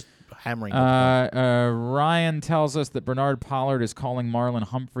we're just hammering. Ryan tells us that Bernard Pollard is calling Marlon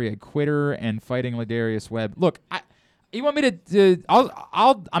Humphrey a quitter and fighting Ladarius Webb. Look, you want me to?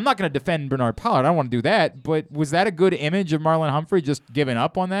 I'm not going to defend Bernard Pollard. I don't want to do that. But was that a good image of Marlon Humphrey just giving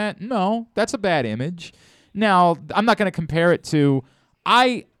up on that? No, that's a bad image. Now, I'm not going to compare it to.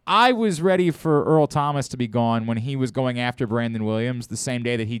 I was ready for Earl Thomas to be gone when he was going after Brandon Williams the same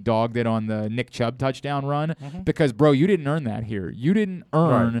day that he dogged it on the Nick Chubb touchdown run. Because, bro, you didn't earn that here. You didn't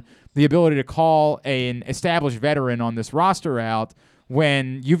earn the ability to call an established veteran on this roster out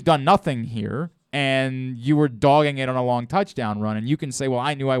when you've done nothing here and you were dogging it on a long touchdown run. And you can say, well,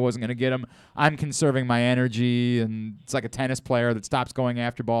 I knew I wasn't going to get him. I'm conserving my energy. And it's like a tennis player that stops going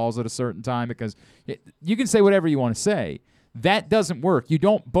after balls at a certain time because you can say whatever you want to say. That doesn't work. You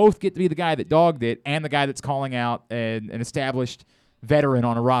don't both get to be the guy that dogged it and the guy that's calling out an established veteran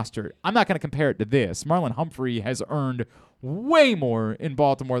on a roster. I'm not going to compare it to this. Marlon Humphrey has earned way more in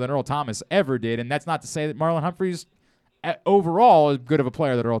Baltimore than Earl Thomas ever did, and that's not to say that Marlon Humphrey's overall as good of a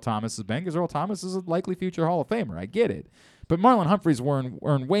player that Earl Thomas has been, because Earl Thomas is a likely future Hall of Famer. I get it. But Marlon Humphrey's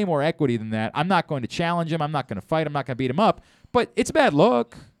earned way more equity than that. I'm not going to challenge him. I'm not going to fight. I'm not going to beat him up. But it's a bad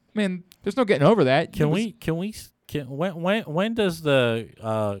look. I mean, there's no getting over that.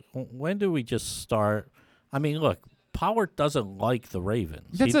 When do we just start? I mean, look, Pollard doesn't like the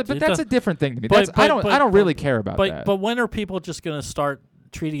Ravens. That's a different thing to me. I don't really care about that. But when are people just going to start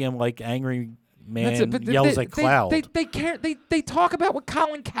treating him like angry man yells at cloud? They care. They talk about what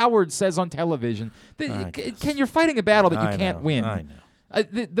Colin Cowherd says on television. You're fighting a battle that you can't win. I know.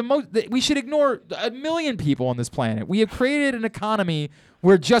 We should ignore 1 million people on this planet. We have created an economy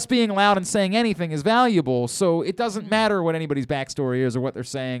where just being loud and saying anything is valuable, so it doesn't matter what anybody's backstory is or what they're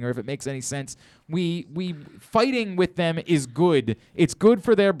saying or if it makes any sense. We fighting with them is good. It's good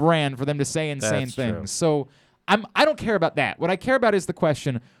for their brand for them to say insane things. True. So I don't care about that. What I care about is the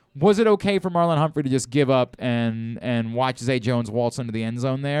question: was it okay for Marlon Humphrey to just give up and watch Zay Jones waltz into the end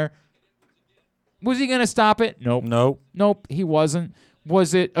zone there? Was he going to stop it? Nope, he wasn't.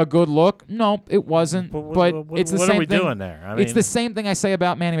 Was it a good look? Nope, it wasn't. But it's the same thing. What are we doing there? I mean, it's the same thing I say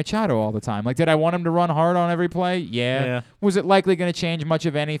about Manny Machado all the time. Like, did I want him to run hard on every play? Yeah. Was it likely going to change much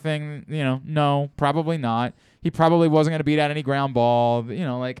of anything? No, probably not. He probably wasn't going to beat out any ground ball.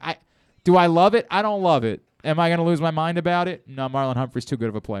 Do I love it? I don't love it. Am I going to lose my mind about it? No, Marlon Humphrey's too good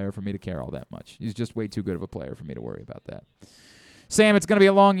of a player for me to care all that much. He's just way too good of a player for me to worry about that. Sam, it's going to be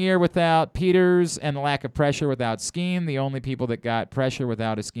a long year without Peters and the lack of pressure without scheme. The only people that got pressure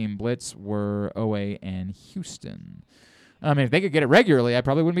without a scheme blitz were OA and Houston. I mean, if they could get it regularly, I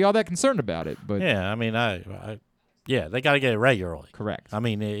probably wouldn't be all that concerned about it. But yeah, I mean, they got to get it regularly. Correct. I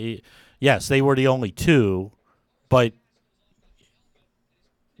mean, yes, they were the only two, but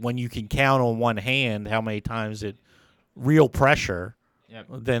when you can count on one hand how many times real pressure,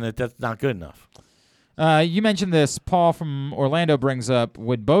 then that's not good enough. You mentioned this. Paul from Orlando brings up,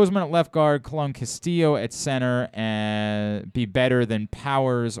 would Bozeman at left guard, Colon Castillo at center be better than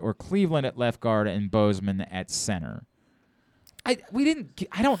Powers or Cleveland at left guard and Bozeman at center? I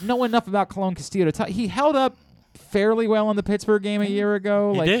don't know enough about Colon Castillo to tell. He held up fairly well in the Pittsburgh game a year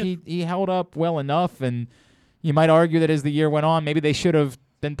ago. He held up well enough, and you might argue that as the year went on, maybe they should have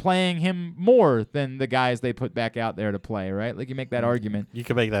been playing him more than the guys they put back out there to play, right? Like, you make that argument. You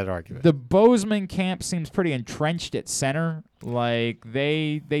can make that argument. The Bozeman camp seems pretty entrenched at center. Like,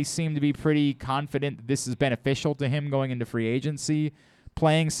 they seem to be pretty confident that this is beneficial to him going into free agency,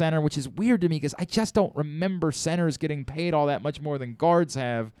 playing center, which is weird to me because I just don't remember centers getting paid all that much more than guards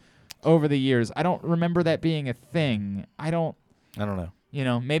have over the years. I don't remember that being a thing. I don't know.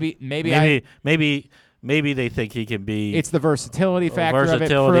 Maybe they think he can be. It's the versatility factor of it.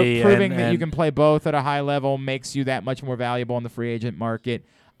 Proving that you can play both at a high level makes you that much more valuable in the free agent market.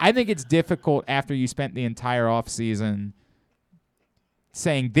 I think it's difficult after you spent the entire offseason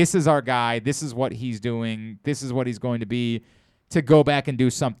saying this is our guy, this is what he's doing, this is what he's going to be, to go back and do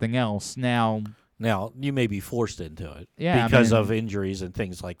something else. Now you may be forced into it Yeah, because of injuries and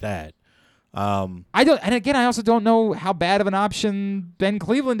things like that. I don't, and again, I also don't know how bad of an option Ben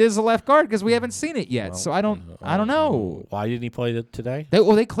Cleveland is a left guard because we haven't seen it yet. So I don't know. Why didn't he play today?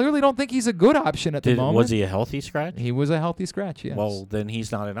 They clearly don't think he's a good option at the moment. Was he a healthy scratch? He was a healthy scratch. Yes. Well, then he's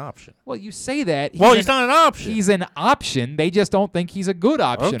not an option. Well, you say that. He's not an option. He's an option. They just don't think he's a good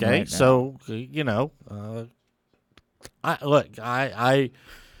option. Okay, right now. so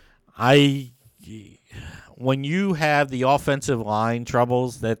when you have the offensive line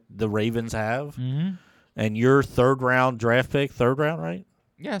troubles that the Ravens have, and your third round, right?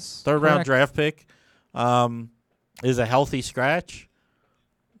 Yes, Third round draft pick is a healthy scratch.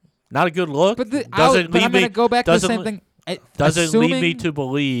 Not a good look. But I'm going to go back to the same thing. Doesn't lead me to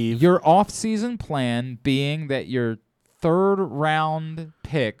believe your off-season plan being that your third round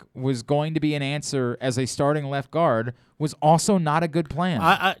pick was going to be an answer as a starting left guard was also not a good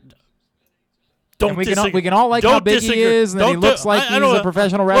plan. We can all like how big he is and that he looks like he's a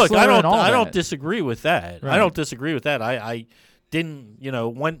professional wrestler. Look, I don't disagree with that. Right. I don't disagree with that. I didn't,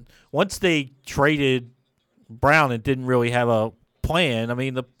 once they traded Brown and didn't really have a plan. I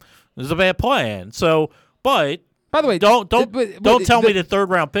mean, it was a bad plan. So, but by the way, don't tell me that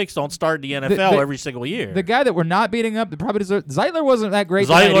third round picks don't start in the NFL every single year. The guy that we're not beating up that probably deserves Zeitler wasn't that great.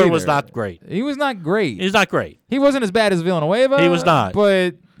 Zeitler was not great. He was not great. He's not great. He wasn't as bad as Villanueva. He was not.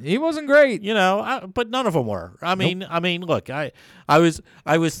 But he wasn't great. But none of them were. I mean, look, I was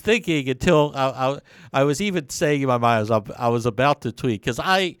thinking until I was even saying in my mind I was about to tweet because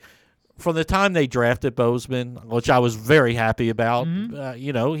from the time they drafted Bozeman, which I was very happy about,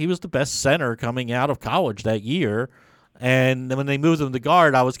 he was the best center coming out of college that year. And then when they moved him to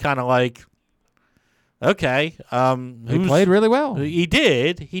guard, I was kind of like, okay. He played really well. He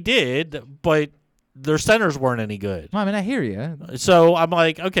did, but their centers weren't any good. I mean, I hear you. So I'm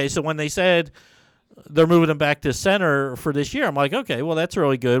like, okay, so when they said they're moving him back to center for this year, I'm like, okay, well, that's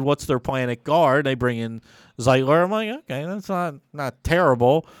really good. What's their plan at guard? They bring in Zeitler. I'm like, okay, that's not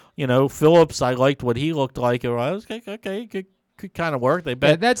terrible. Phillips, I liked what he looked like. It was okay, could kind of work.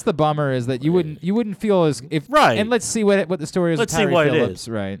 That's the bummer is that you wouldn't feel as if right. And let's see what the story is. Let's with see what Phillips, it is.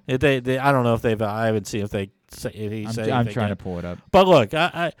 Right. They I don't know if I haven't seen if he said. I'm trying to pull it up. But look,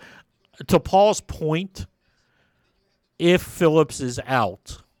 I to Paul's point, if Phillips is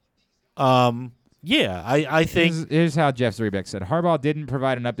out, I think here's how Jeff Zrebeck said. Harbaugh didn't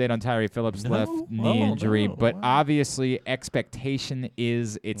provide an update on Tyree Phillips' left knee injury, but obviously expectation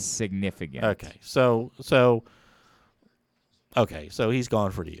is it's significant. Okay, so he's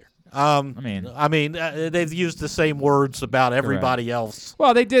gone for the year. I mean, they've used the same words about everybody else.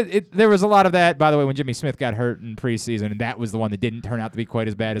 Well, they did. There was a lot of that, by the way, when Jimmy Smith got hurt in preseason, and that was the one that didn't turn out to be quite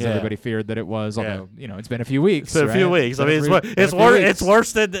as bad as everybody feared that it was. Although it's been a few weeks. It's been a few weeks. I mean, it's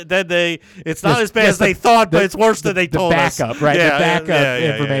worse than they. It's not as bad as they thought, but it's worse than they told us. The backup, right? The backup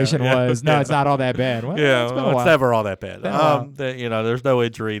information was no, it's not all that bad. Well, it's never all that bad. There's no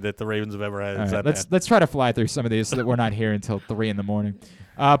injury that the Ravens have ever had. Right, let's try to fly through some of these so that we're not here until 3 a.m.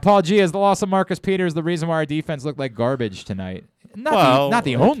 Paul G, is the loss of Marcus Peters the reason why our defense looked like garbage tonight? Not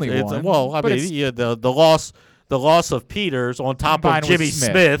the only one. Well, I mean, the loss of Peters on top of Jimmy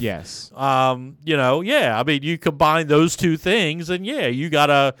Smith. Yes. I mean, you combine those two things, and you got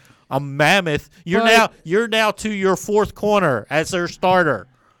a mammoth. You're now to your fourth corner as their starter.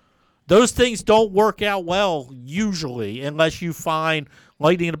 Those things don't work out well usually unless you find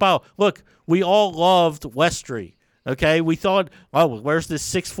lightning in the bottle. Look, we all loved Westry. Okay, we thought, where's this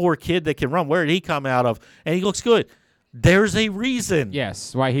 6'4" kid that can run? Where did he come out of? And he looks good. There's a reason.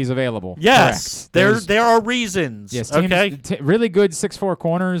 Yes, why he's available. Yes, there are reasons. Yes, okay. Really good 6'4"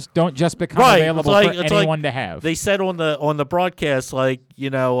 corners don't just become available for anyone to have. They said on the broadcast,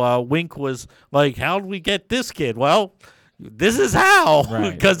 Wink was like, "How did we get this kid?" Well, this is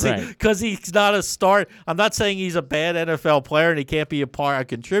how, because he's not a start. I'm not saying he's a bad NFL player and he can't be a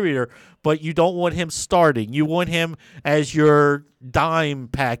contributor, but you don't want him starting. You want him as your dime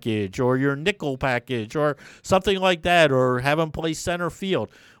package or your nickel package or something like that, or have him play center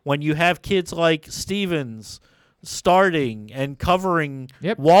field. When you have kids like Stevens starting and covering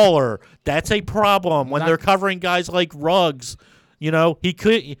Waller, that's a problem. When they're covering guys like Ruggs,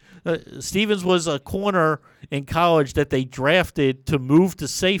 Stevens was a corner in college that they drafted to move to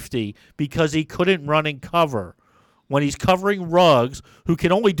safety because he couldn't run and cover. When he's covering Ruggs, who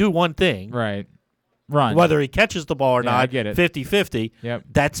can only do one thing. Right. Run. Whether he catches the ball or not, I get it. 50-50. Yep.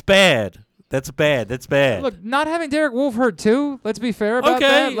 That's bad. That's bad. That's bad. Look, not having Derek Wolfe hurt too. Let's be fair about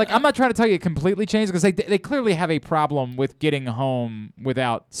that. Like, I'm not trying to tell you it completely changed because they clearly have a problem with getting home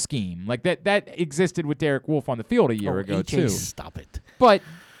without scheme. Like that existed with Derek Wolfe on the field a year ago AJ, too. Stop it. But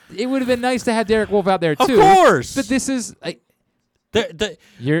it would have been nice to have Derek Wolfe out there too. Of course. But this is the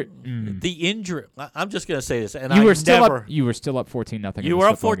injury. I'm just gonna say this, and you were still up 14-0. You were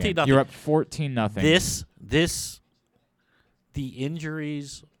up 14-0. You're up 14-0. The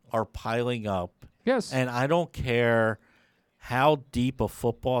injuries are piling up. Yes. And I don't care how deep a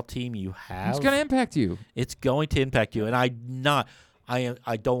football team you have. It's going to impact you. It's going to impact you. And I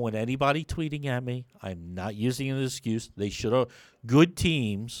don't want anybody tweeting at me. I'm not using it as an excuse. They should have. Good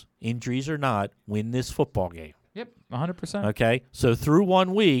teams, injuries or not, win this football game. Yep, 100%. Okay? So through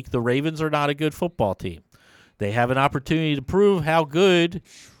 1 week, the Ravens are not a good football team. They have an opportunity to prove how good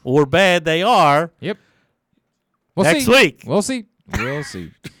or bad they are. Yep. Next week. We'll see. We'll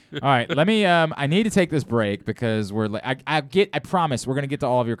see. All right, let me. I need to take this break because I promise we're gonna get to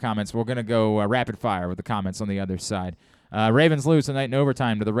all of your comments. We're gonna go rapid fire with the comments on the other side. Ravens lose tonight in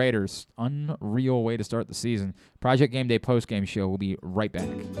overtime to the Raiders. Unreal way to start the season. Project Game Day postgame show. We'll be right back.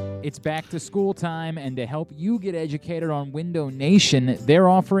 It's back to school time, and to help you get educated on Window Nation, they're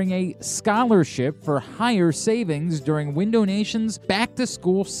offering a scholarship for higher savings during Window Nation's back to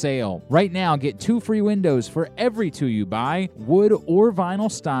school sale. Right now, get 2 free windows for every 2 you buy. Wood or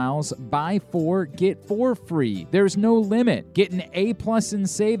vinyl styles, buy 4, get 4 free. There's no limit. Get an A+ in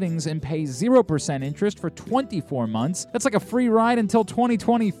savings and pay 0% interest for 24 months. That's like a free ride until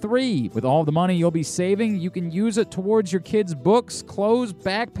 2023. With all the money you'll be saving, you can use it towards your kids' books, clothes,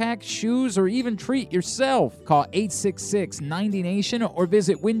 backpacks, shoes, or even treat yourself. Call 866-90-NATION or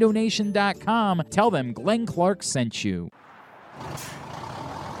visit windownation.com. Tell them Glenn Clark sent you.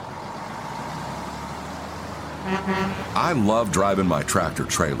 I love driving my tractor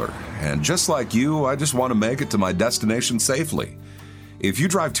trailer, and just like you, I just want to make it to my destination safely. If you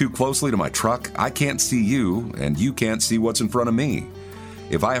drive too closely to my truck, I can't see you, and you can't see what's in front of me.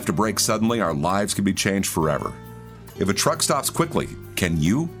 If I have to brake suddenly, our lives can be changed forever. If a truck stops quickly, can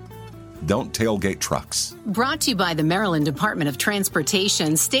you? Don't tailgate trucks. Brought to you by the Maryland Department of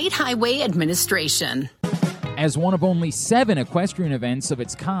Transportation State Highway Administration. As one of only 7 equestrian events of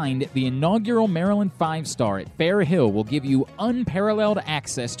its kind, the inaugural Maryland 5-Star at Fair Hill will give you unparalleled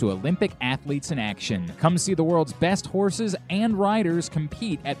access to Olympic athletes in action. Come see the world's best horses and riders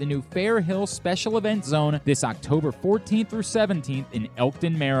compete at the new Fair Hill Special Event Zone this October 14th through 17th in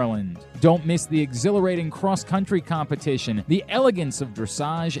Elkton, Maryland. Don't miss the exhilarating cross-country competition, the elegance of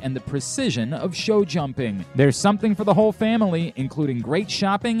dressage, and the precision of show jumping. There's something for the whole family, including great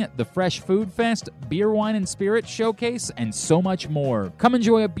shopping, the Fresh Food Fest, beer, wine, and spirit showcase, and so much more. Come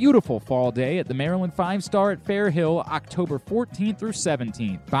enjoy a beautiful fall day at the Maryland 5-Star at Fair Hill, October 14th through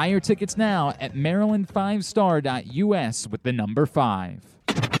 17th. Buy your tickets now at maryland5star.us with the number 5.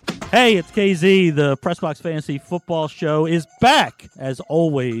 Hey, it's KZ. The Pressbox Fantasy Football Show is back, as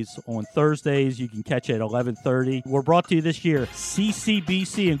always, on Thursdays. You can catch it at 11:30. We're brought to you this year,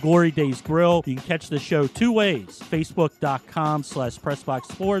 CCBC and Glory Days Grill. You can catch the show 2 ways,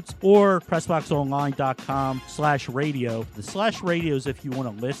 facebook.com/PressboxSports or PressboxOnline.com/radio. The /radio is if you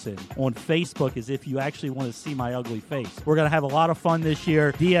want to listen. On Facebook is if you actually want to see my ugly face. We're going to have a lot of fun this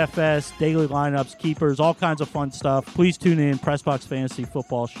year. DFS, daily lineups, keepers, all kinds of fun stuff. Please tune in, Pressbox Fantasy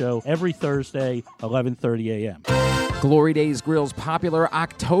Football Show, every Thursday, 11:30 a.m. Glory Days Grill's popular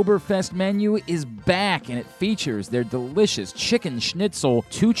Oktoberfest menu is back, and it features their delicious chicken schnitzel,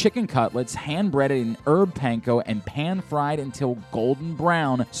 2 chicken cutlets, hand-breaded in herb panko and pan-fried until golden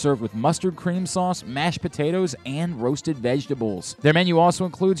brown, served with mustard cream sauce, mashed potatoes, and roasted vegetables. Their menu also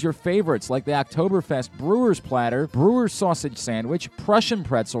includes your favorites like the Oktoberfest Brewer's Platter, Brewer's Sausage Sandwich, Prussian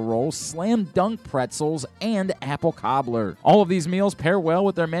Pretzel Rolls, Slam Dunk Pretzels, and Apple Cobbler. All of these meals pair well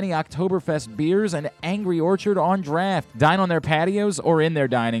with their many Oktoberfest beers and Angry Orchard on draft. Dine on their patios or in their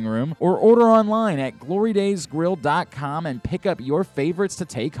dining room, or order online at glorydaysgrill.com and pick up your favorites to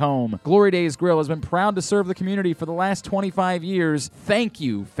take home. Glory Days Grill has been proud to serve the community for the last 25 years. Thank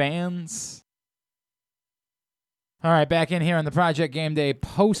you, fans. All right, back in here on the Project Game Day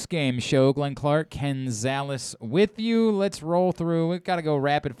post-game show. Glenn Clark, Ken Zales with you. Let's roll through. We've got to go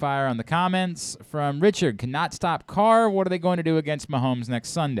rapid fire on the comments. From Richard, cannot stop Carr. What are they going to do against Mahomes next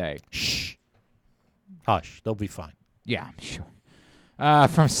Sunday? Shh. Hush. They'll be fine. Yeah, I'm sure.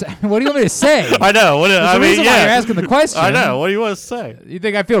 From what do you want me to say? I know. There's a reason why you're asking the question. I know. What do you want to say? You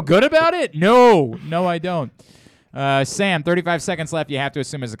think I feel good about it? No, I don't. Sam, 35 seconds left. You have to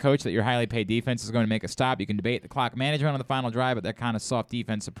assume as a coach that your highly paid defense is going to make a stop. You can debate the clock management on the final drive, but that kind of soft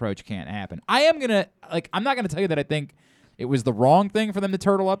defense approach can't happen. I'm not going to tell you that I think It was the wrong thing for them to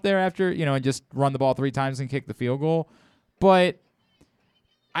turtle up there after, and just run the ball 3 times and kick the field goal. But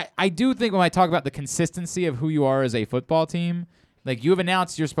I do think when I talk about the consistency of who you are as a football team, like you have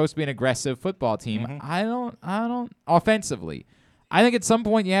announced you're supposed to be an aggressive football team. Mm-hmm. I don't offensively. I think at some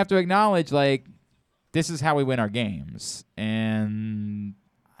point you have to acknowledge like this is how we win our games. And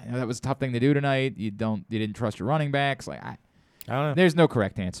I know that was a tough thing to do tonight. You didn't trust your running backs. Like I don't know. There's no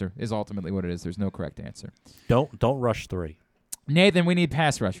correct answer is ultimately what it is. There's no correct answer. Don't rush 3. Nathan, we need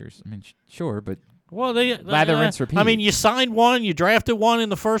pass rushers. I mean, sure, but Well, lather, rinse, repeat. I mean, you signed one, you drafted one in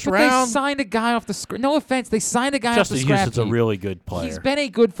the first but round. they signed a guy off the scrap. No offense, they signed a guy Justin off the scrap Houston's a heap. really good player. He's been a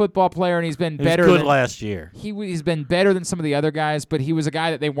good football player, and he's been He was better. good than, last year. He's been better than some of the other guys, but he was a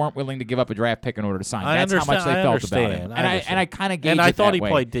guy that they weren't willing to give up a draft pick in order to sign. That's how much they felt about him. And I kind of gauge And I it thought that he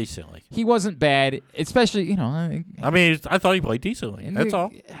way. played decently. He wasn't bad, especially I mean, I thought he played decently. That's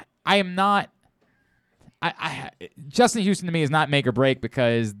all. I am not. Justin Houston to me is not make or break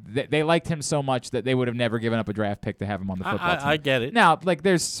because they liked him so much that they would have never given up a draft pick to have him on the football team. I get it. Now, like,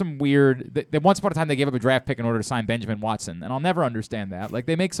 there's some weird. Once upon a time, they gave up a draft pick in order to sign Benjamin Watson, and I'll never understand that. Like,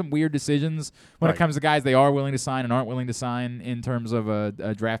 they make some weird decisions when it comes to guys they are willing to sign and aren't willing to sign in terms of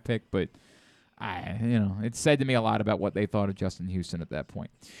a draft pick. But it said to me a lot about what they thought of Justin Houston at that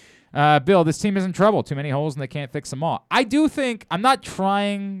point. Bill, this team is in trouble. Too many holes, and they can't fix them all. I do think I'm not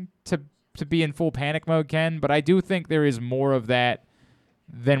trying to be in full panic mode, Ken, but I do think there is more of that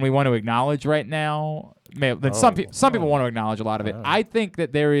than we want to acknowledge right now. Some people want to acknowledge a lot of it. I think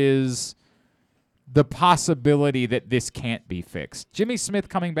that there is the possibility that this can't be fixed. Jimmy Smith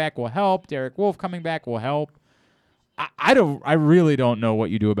coming back will help. Derek Wolfe coming back will help. I really don't know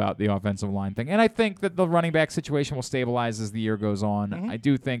what you do about the offensive line thing. And I think that the running back situation will stabilize as the year goes on. I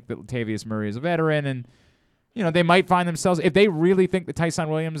do think that Latavius Murray is a veteran, and they might find themselves, if they really think that Tyson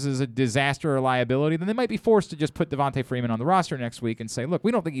Williams is a disaster or liability, then they might be forced to just put Devontae Freeman on the roster next week and say, look,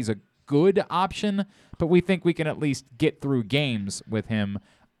 we don't think he's a good option, but we think we can at least get through games with him.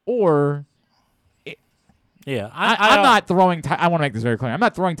 Or I'm not throwing I want to make this very clear. I'm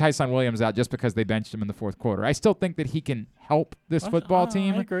not throwing Tyson Williams out just because they benched him in the fourth quarter. I still think that he can help this football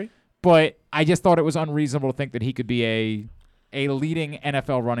team. I agree. But I just thought it was unreasonable to think that he could be a leading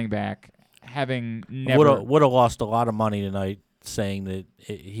NFL running back having never would have lost a lot of money tonight saying that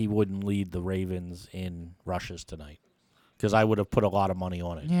he wouldn't lead the Ravens in rushes tonight, because I would have put a lot of money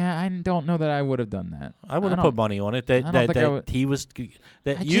on it. Yeah, I don't know that I would have done that. I would have put money on it that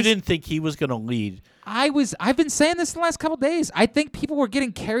you didn't think he was going to lead. I've been saying this the last couple of days. I think people were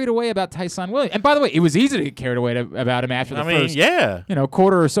getting carried away about Tyson Williams. And by the way, it was easy to get carried away about him after the first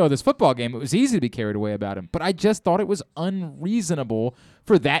quarter or so of this football game. It was easy to be carried away about him. But I just thought it was unreasonable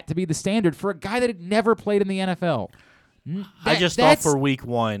for that to be the standard for a guy that had never played in the NFL. I just thought for week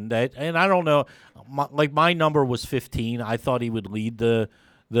 1 and I don't know, my number was 15. I thought he would lead the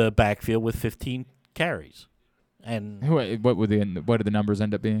backfield with 15 carries. And what did the numbers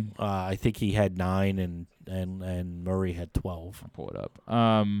end up being? I think he had 9 and Murray had 12. I'll pull it up.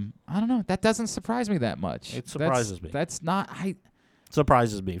 I don't know. That doesn't surprise me that much. It surprises me. That's not.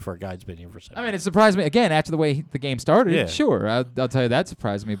 Surprises me for a guy who's been here for 7 years. I mean, it surprised me again after the way the game started. Yeah. Sure, I'll tell you that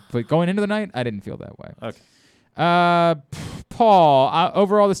surprised me. But going into the night, I didn't feel that way. Okay. Paul,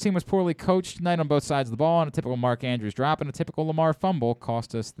 overall, this team was poorly coached tonight on both sides of the ball, and a typical Mark Andrews drop and a typical Lamar fumble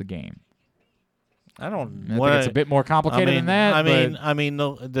cost us the game. I think it's a bit more complicated than that. I mean,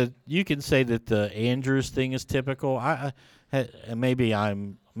 the you can say that the Andrews thing is typical. Maybe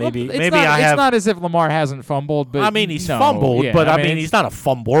it's not as if Lamar hasn't fumbled, but I mean he's fumbled, but I mean he's not a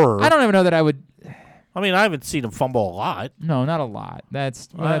fumbler. I don't even know that I would. I mean, I haven't seen him fumble a lot. No, not a lot. That's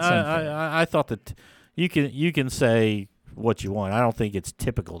unfair. I thought that you can say what you want. I don't think it's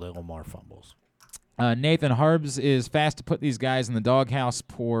typical that Lamar fumbles. Nathan Harbs is fast to put these guys in the doghouse.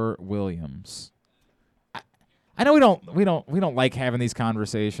 Poor Williams. I know we don't like having these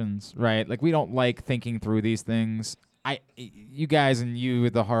conversations, right? Like we don't like thinking through these things. You guys and you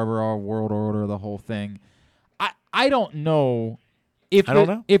with the Harbor World Order, the whole thing. I don't know if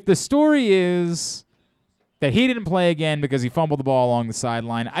the story is that he didn't play again because he fumbled the ball along the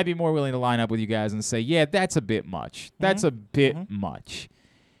sideline. I'd be more willing to line up with you guys and say, yeah, that's a bit much. That's a bit much.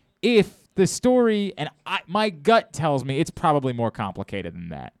 If the story, and my gut tells me it's probably more complicated than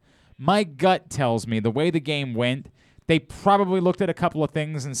that. My gut tells me the way the game went, they probably looked at a couple of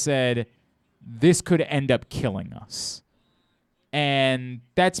things and said, this could end up killing us. And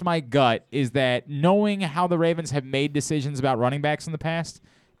that's my gut, is that knowing how the Ravens have made decisions about running backs in the past,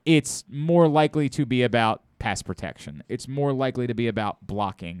 it's more likely to be about pass protection. It's more likely to be about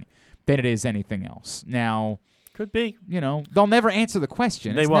blocking than it is anything else. Now, Could be. They'll never answer the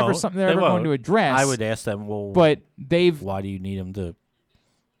question. They It's won't. never something they're They ever won't. going to address. I would ask them, well, But they've why do you need them to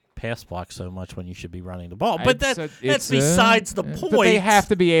pass block so much when you should be running the ball? But that's it's besides the point. But they have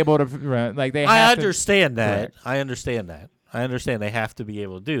to be able to they. I have to- understand that. Correct. I understand that. I understand they have to be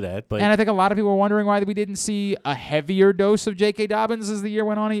able to do that. But And I think a lot of people were wondering why we didn't see a heavier dose of J.K. Dobbins as the year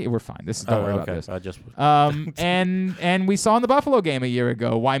went on. We're fine. Don't worry about this. I just And we saw in the Buffalo game a year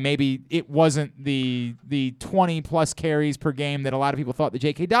ago why maybe it wasn't the 20-plus carries per game that a lot of people thought that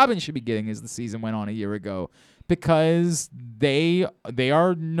J.K. Dobbins should be getting as the season went on a year ago, because they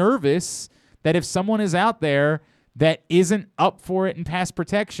are nervous that if someone is out there that isn't up for it in pass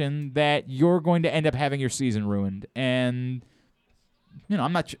protection, that you're going to end up having your season ruined. And,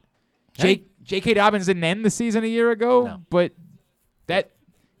 I'm not sure. J.K. Dobbins didn't end the season a year ago, No. but that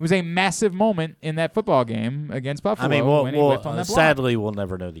was a massive moment in that football game against Buffalo. I mean, when he whipped on that block. sadly, we'll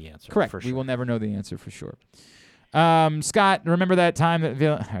never know the answer. Correct. For We sure. will never know the answer for sure. Scott, remember that time that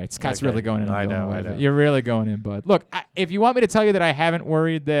all right, Scott's Okay. really going in. I know. You're really going in, bud. Look, if you want me to tell you that I haven't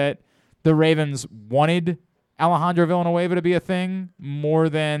worried that the Ravens wanted Alejandro Villanueva to be a thing more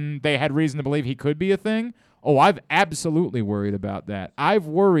than they had reason to believe he could be a thing, I've absolutely worried about that. I've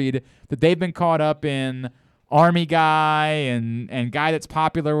worried that they've been caught up in Army guy and guy that's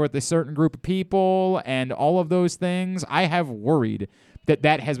popular with a certain group of people and all of those things. I have worried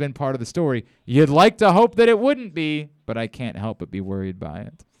that has been part of the story. You'd like to hope that it wouldn't be, but I can't help but be worried by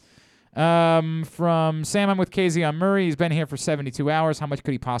it. From Sam, I'm with KZ on Murray. He's been here for 72 hours. How much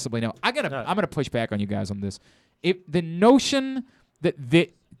could he possibly know? I'm gonna push back on you guys on this. If the notion that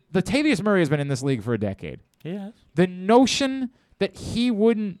Latavius Murray has been in this league for a decade, Yes. the notion that he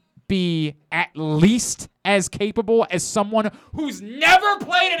wouldn't be at least as capable as someone who's never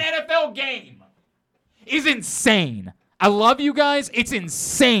played an NFL game is insane. I love you guys. It's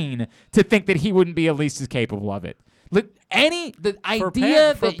insane to think that he wouldn't be at least as capable of it. The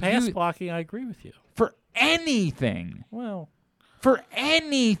idea for that pass you, blocking, I agree with you. for anything, Well,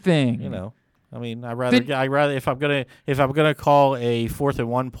 I mean, I'd rather if I'm gonna call a 4th and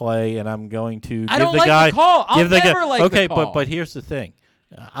 1 play and I'm going to I give don't the like guy the call. I'll give the never guy like the okay, call. but here's the thing,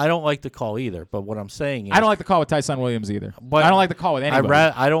 I don't like the call either. But what I'm saying is I don't like the call with Tyson Williams either. But I don't like the call with anybody.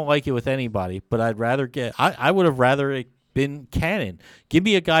 I don't like it with anybody. But I'd rather get. I would have rather it been Cannon. Give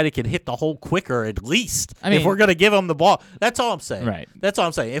me a guy that can hit the hole quicker at least. I mean- if we're gonna give him the ball, that's all I'm saying. Right. That's all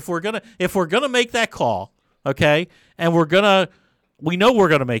I'm saying. If we're gonna make that call, okay, and we know we're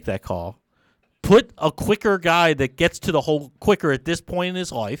gonna make that call. Put a quicker guy that gets to the hole quicker at this point in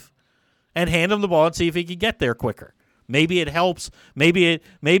his life, and hand him the ball and see if he can get there quicker. Maybe it helps. Maybe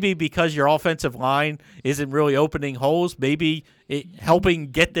because your offensive line isn't really opening holes. Maybe it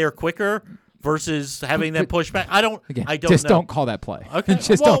helping get there quicker versus having them push back. I don't Just know. don't call that play. Okay.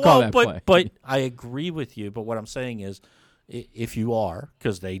 Don't call that play. But I agree with you. But what I'm saying is, if you are,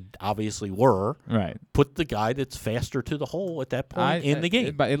 because they obviously were, Right. put the guy that's faster to the hole at that point in the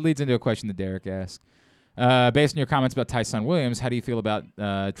game. But it leads into a question that Derek asked. Based on your comments about Tyson Williams, how do you feel about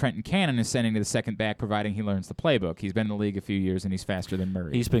Trenton Cannon ascending to the second back, providing he learns the playbook? He's been in the league a few years, and he's faster than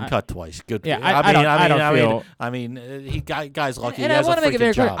Murray. He's been cut twice. Good. Yeah, I mean, guys lucky. And he I has want a to make it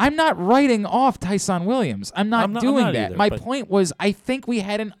very freaking clear. job. I'm not writing off Tyson Williams. I'm not doing not that. either, My but- point was, I think we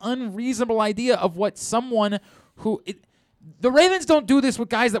had an unreasonable idea of what someone who the Ravens don't do this with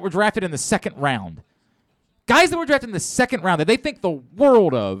guys that were drafted in the second round. Guys that were drafted in the second round that they think the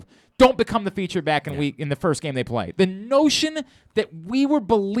world of don't become the feature back in the first game they play. The notion that we were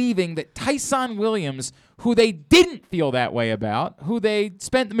believing that Tyson Williams, who they didn't feel that way about, who they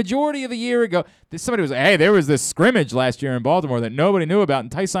spent the majority of the year ago, that somebody was like, hey, there was this scrimmage last year in Baltimore that nobody knew about,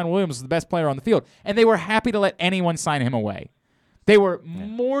 and Tyson Williams was the best player on the field, and they were happy to let anyone sign him away. They were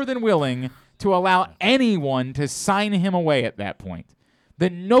more than willing to allow anyone to sign him away at that point. The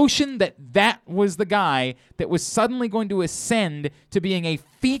notion that that was the guy that was suddenly going to ascend to being a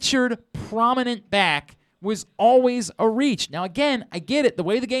featured, prominent back was always a reach. Now, again, I get it. The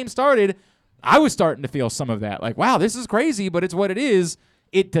way the game started, I was starting to feel some of that. Like, wow, this is crazy, but it's what it is.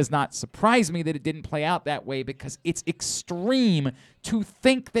 It does not surprise me that it didn't play out that way because it's extreme to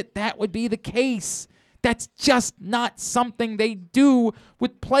think that that would be the case. That's just not something they do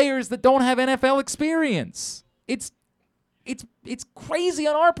with players that don't have NFL experience. It's crazy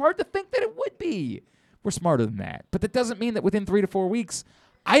on our part to think that it would be. We're smarter than that. But that doesn't mean that within 3 to 4 weeks,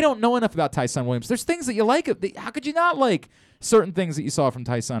 I don't know enough about Tyson Williams. There's things that you like. How could you not like certain things that you saw from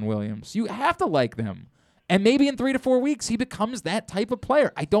Tyson Williams? You have to like them. And maybe in 3 to 4 weeks, he becomes that type of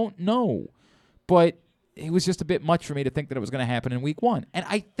player. I don't know. But it was just a bit much for me to think that it was going to happen in week 1. And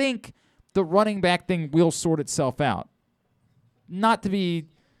I think the running back thing will sort itself out. Not to be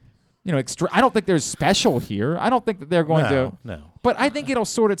I don't think there's special here. I don't think that they're going to. No. But I think it'll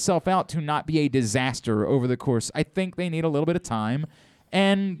sort itself out to not be a disaster over the course. I think they need a little bit of time,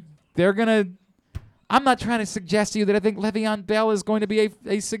 and they're going to – I'm not trying to suggest to you that I think Le'Veon Bell is going to be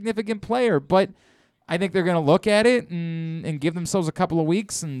a significant player, but I think they're going to look at it and give themselves a couple of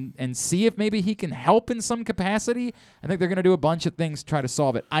weeks and see if maybe he can help in some capacity. I think they're going to do a bunch of things to try to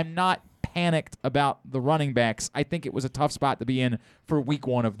solve it. I'm not panicked about the running backs. I think it was a tough spot to be in for week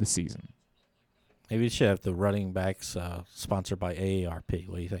 1 of the season. Maybe you should have the running backs sponsored by AARP.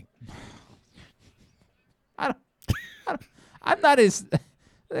 What do you think? I'm not as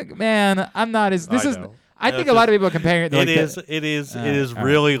man. I'm not as. This I is. know. I think a lot of people are comparing it to. It is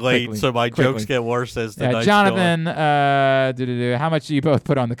really late, quickly, so my quickly. jokes get worse as the night's Jonathan, going. how much do you both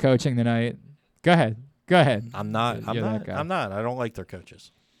put on the coaching tonight? Go ahead. I'm not. You're that guy. I'm not. I don't like their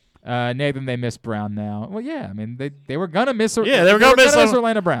coaches. Nathan, they miss Brown now. Well, yeah. I mean, they were gonna miss. Yeah, they were gonna miss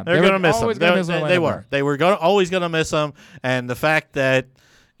Orlando Brown. They're gonna miss him. They were. Brown. They were always gonna miss him, and the fact that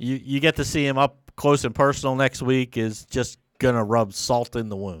you get to see him up close and personal next week is just gonna rub salt in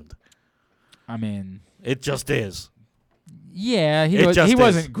the wound. I mean, it just is. Yeah, he is.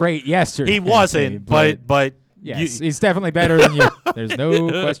 wasn't great yesterday. He wasn't, but yes, he's definitely better than you. There's no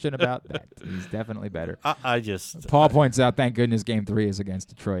question about that. He's definitely better. Paul points out, thank goodness Game 3 is against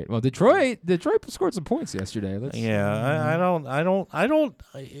Detroit. Well, Detroit scored some points yesterday. I don't.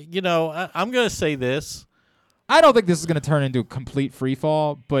 You know, I'm gonna say this. I don't think this is gonna turn into a complete free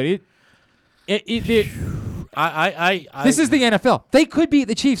fall, but it this is the NFL. They could beat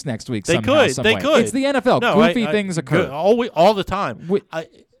the Chiefs next week. They somehow, could. some They way. could. It's the NFL. No, Goofy things occur all the time.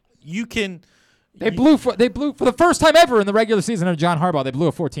 You can. They blew for the first time ever in the regular season under John Harbaugh. They blew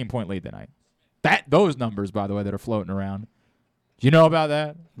a 14-point lead tonight. Those numbers, by the way, that are floating around. Do you know about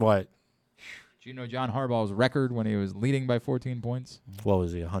that? What? Do you know John Harbaugh's record when he was leading by 14 points? What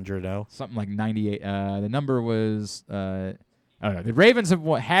was he? 100-0? Something like 98. The number was. The Ravens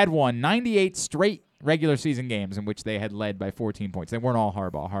had won 98 straight regular season games in which they had led by 14 points. They weren't all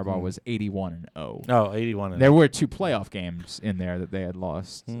Harbaugh. Harbaugh was 81-0. Oh, 81-0. There were 2 playoff games in there that they had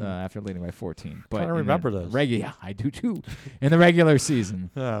lost after leading by 14. But I don't remember those. Yeah, I do too. In the regular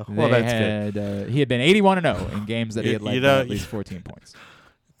season, well, that's good. He had been 81-0 in games that he had led by at least 14 points.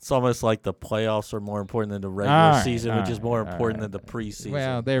 It's almost like the playoffs are more important than the regular season, which is more important than the preseason.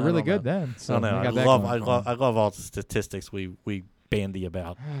 Well, they're really good then. So I love all the statistics we bandy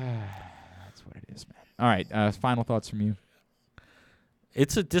about. That's what it is, man. All right, final thoughts from you.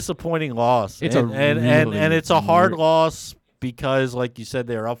 It's a disappointing loss. It's and it's a hard loss because, like you said,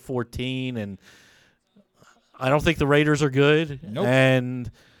 they're up 14, and I don't think the Raiders are good. Nope. And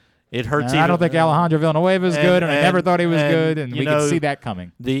it hurts. I don't think Alejandro Villanueva is good, and I never thought he was good, and we could see that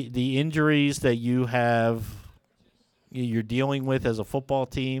coming. The injuries that you're dealing with as a football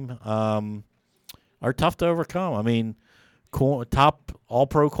team are tough to overcome. I mean, top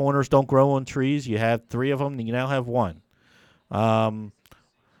all-pro corners don't grow on trees. You have 3 of them, and you now have 1.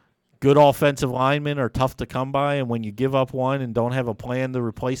 Good offensive linemen are tough to come by, and when you give up 1 and don't have a plan to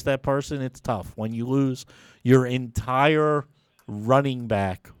replace that person, it's tough. When you lose your entire running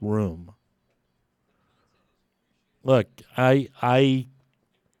back room. Look, and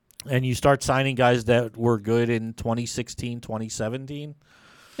you start signing guys that were good in 2016, 2017.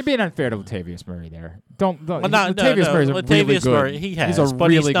 You're being unfair to Latavius Murray there. Latavius Murray's really good. Murray, he's a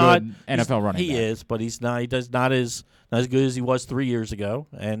really good NFL running back. He is, but he's not. He does not as good as he was 3 years ago.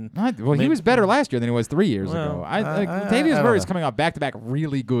 And he was better last year than he was 3 years ago. Latavius Murray is coming off back-to-back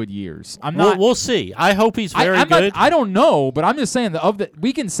really good years. We'll see. I hope he's very good. I don't know, but I'm just saying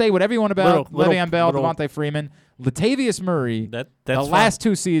we can say whatever you want about Le'Veon Bell, Devontae Freeman. Latavius Murray, the last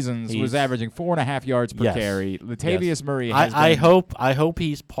 2 seasons was averaging 4.5 yards per carry. Latavius Murray has I hope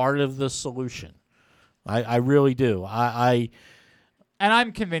he's part of the solution. I really do. And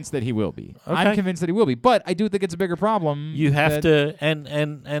I'm convinced that he will be. Okay. I'm convinced that he will be. But I do think it's a bigger problem. You have to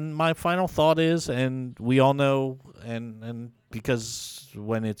and my final thought is, and we all know and because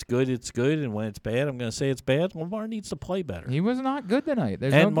when it's good, and when it's bad, I'm going to say it's bad. Lamar needs to play better. He was not good tonight.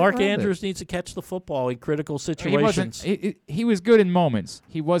 Mark Andrews needs to catch the football in critical situations. He was good in moments.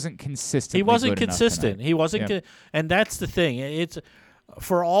 He wasn't consistent. He wasn't consistent. He wasn't, and that's the thing. It's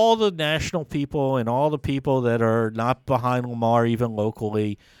for all the national people and all the people that are not behind Lamar, even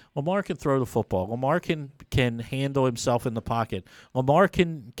locally. Lamar can throw the football. Lamar can handle himself in the pocket. Lamar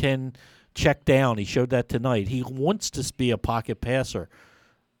can check down. He showed that tonight. He wants to be a pocket passer.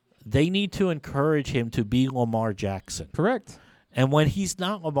 They need to encourage him to be Lamar Jackson. Correct. And when he's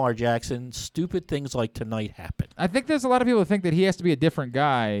not Lamar Jackson, stupid things like tonight happen. I think there's a lot of people who think that he has to be a different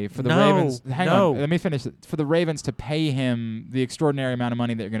guy for the No, Ravens. Hang no. on, let me finish. For the Ravens to pay him the extraordinary amount of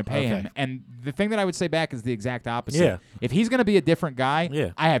money that you're going to pay him. And the thing that I would say back is the exact opposite. Yeah. If he's going to be a different guy,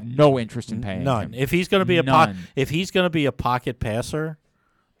 Yeah. I have no interest in paying None. him. If he's going to be if he's going to be a pocket passer,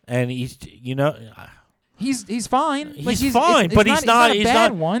 and he's He's fine. Like, he's fine, but he's not a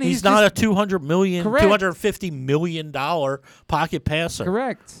bad one. He's not a $250 million pocket passer.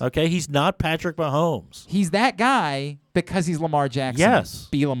 Correct. Okay, he's not Patrick Mahomes. He's that guy because he's Lamar Jackson. Yes.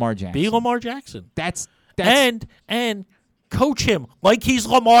 Be Lamar Jackson. Be Lamar Jackson. That's and coach him like he's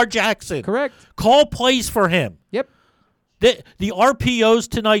Lamar Jackson. correct. Call plays for him. Yep. The RPOs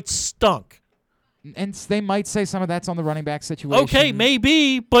tonight stunk. And they might say some of that's on the running back situation. Okay,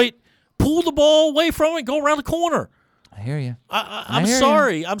 maybe, but pull the ball away from it, go around the corner. I hear you. I'm hear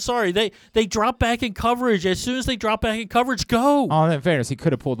sorry. I'm sorry. They drop back in coverage. As soon as they drop back in coverage, go. In fairness, he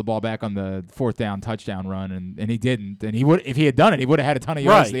could have pulled the ball back on the 4th down touchdown run, and he didn't. And he would, if he had done it, he would have had a ton of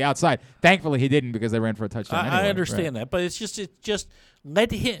yards to the outside. Thankfully, he didn't because they ran for a touchdown. I anyway. understand that, but it's just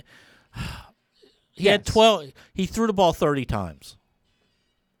let him. He Yes. had 12. He threw the ball 30 times.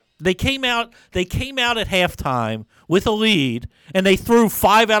 They came out at halftime with a lead, and they threw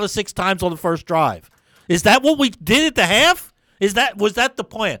 5 out of 6 times on the first drive. Is that what we did at the half? Was that the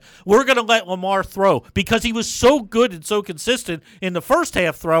plan? We're going to let Lamar throw because he was so good and so consistent in the first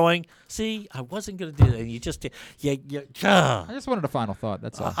half throwing. See, I wasn't going to do that. You just did. I just wanted a final thought.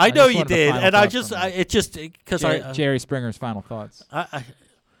 That's all. I know just you wanted a did, final and thought from Jerry Springer's final thoughts.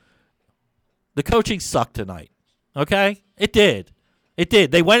 The coaching sucked tonight. Okay, it did. It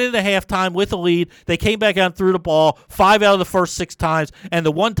did. They went into halftime with a lead. They came back out and threw the ball 5 out of the first 6 times. And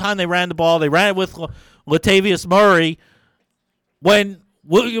the one time they ran the ball, they ran it with Latavius Murray when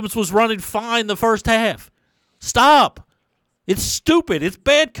Williams was running fine the first half. Stop. It's stupid. It's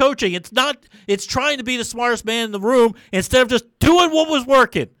bad coaching. It's not. It's trying to be the smartest man in the room instead of just doing what was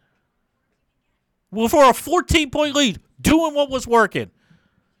working. Well, for a 14-point lead, doing what was working.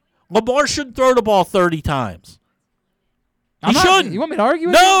 Lamar shouldn't throw the ball 30 times. He shouldn't. You want me to argue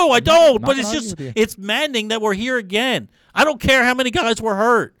with you? No, I don't. But gonna it's argue just, with you. it's maddening that we're here again. I don't care how many guys were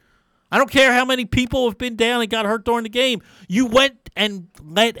hurt. I don't care how many people have been down and got hurt during the game. You went and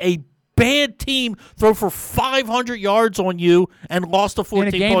let a bad team throw for 500 yards on you and lost a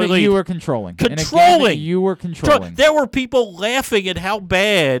 14-point lead. In a game that you were controlling. You were controlling. There were people laughing at how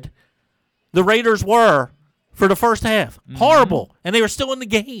bad the Raiders were for the first half. Horrible. And they were still in the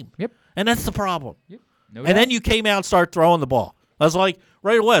game. Yep. And that's the problem. Yep. No And doubt. then you came out and started throwing the ball. I was like,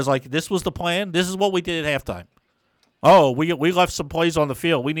 right away, I was like, this was the plan. This is what we did at halftime. Oh, we left some plays on the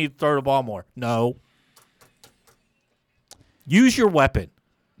field. We need to throw the ball more. No. Use your weapon.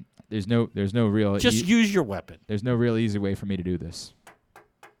 There's no real Just use your weapon. There's no real easy way for me to do this.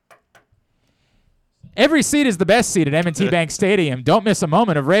 Every seat is the best seat at M&T Bank Stadium. Don't miss a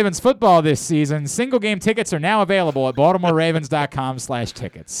moment of Ravens football this season. Single game tickets are now available at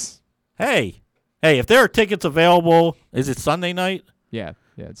BaltimoreRavens.com/tickets. Hey, if there are tickets available, is it Sunday night? Yeah,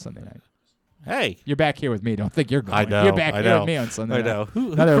 it's Sunday night. Hey. You're back here with me. Don't think you're going. I know. You're back I here know. with me on Sunday I night. know.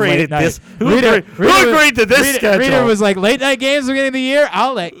 Who Another created late night. this? Who agreed to this schedule? Reader was like, late night games beginning of the year?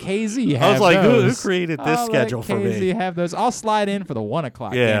 I'll let KZ have I was like, those. who created this I'll schedule let for me? KZ have those. I'll slide in for the 1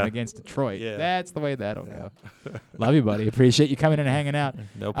 o'clock game against Detroit. Yeah. That's the way that'll go. Love you, buddy. Appreciate you coming in and hanging out.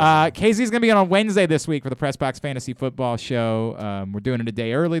 No problem. KZ's going to be on Wednesday this week for the Press Box Fantasy Football Show. We're doing it a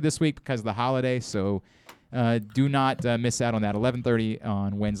day early this week because of the holiday, so do not miss out on that. 11:30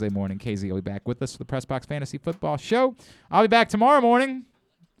 on Wednesday morning. KZ will be back with us for the Press Box Fantasy Football Show. I'll be back tomorrow morning.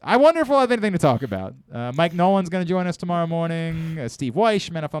 I wonder if we'll have anything to talk about. Mike Nolan's going to join us tomorrow morning. Steve Weish,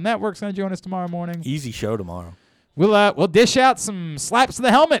 NFL Network's going to join us tomorrow morning. Easy show tomorrow. We'll dish out some slaps to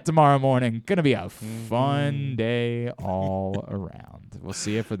the helmet tomorrow morning. Going to be a fun day all around. We'll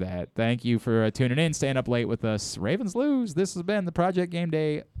see you for that. Thank you for tuning in, staying up late with us. Ravens lose. This has been the Project Game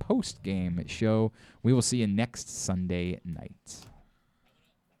Day post-game show. We will see you next Sunday night.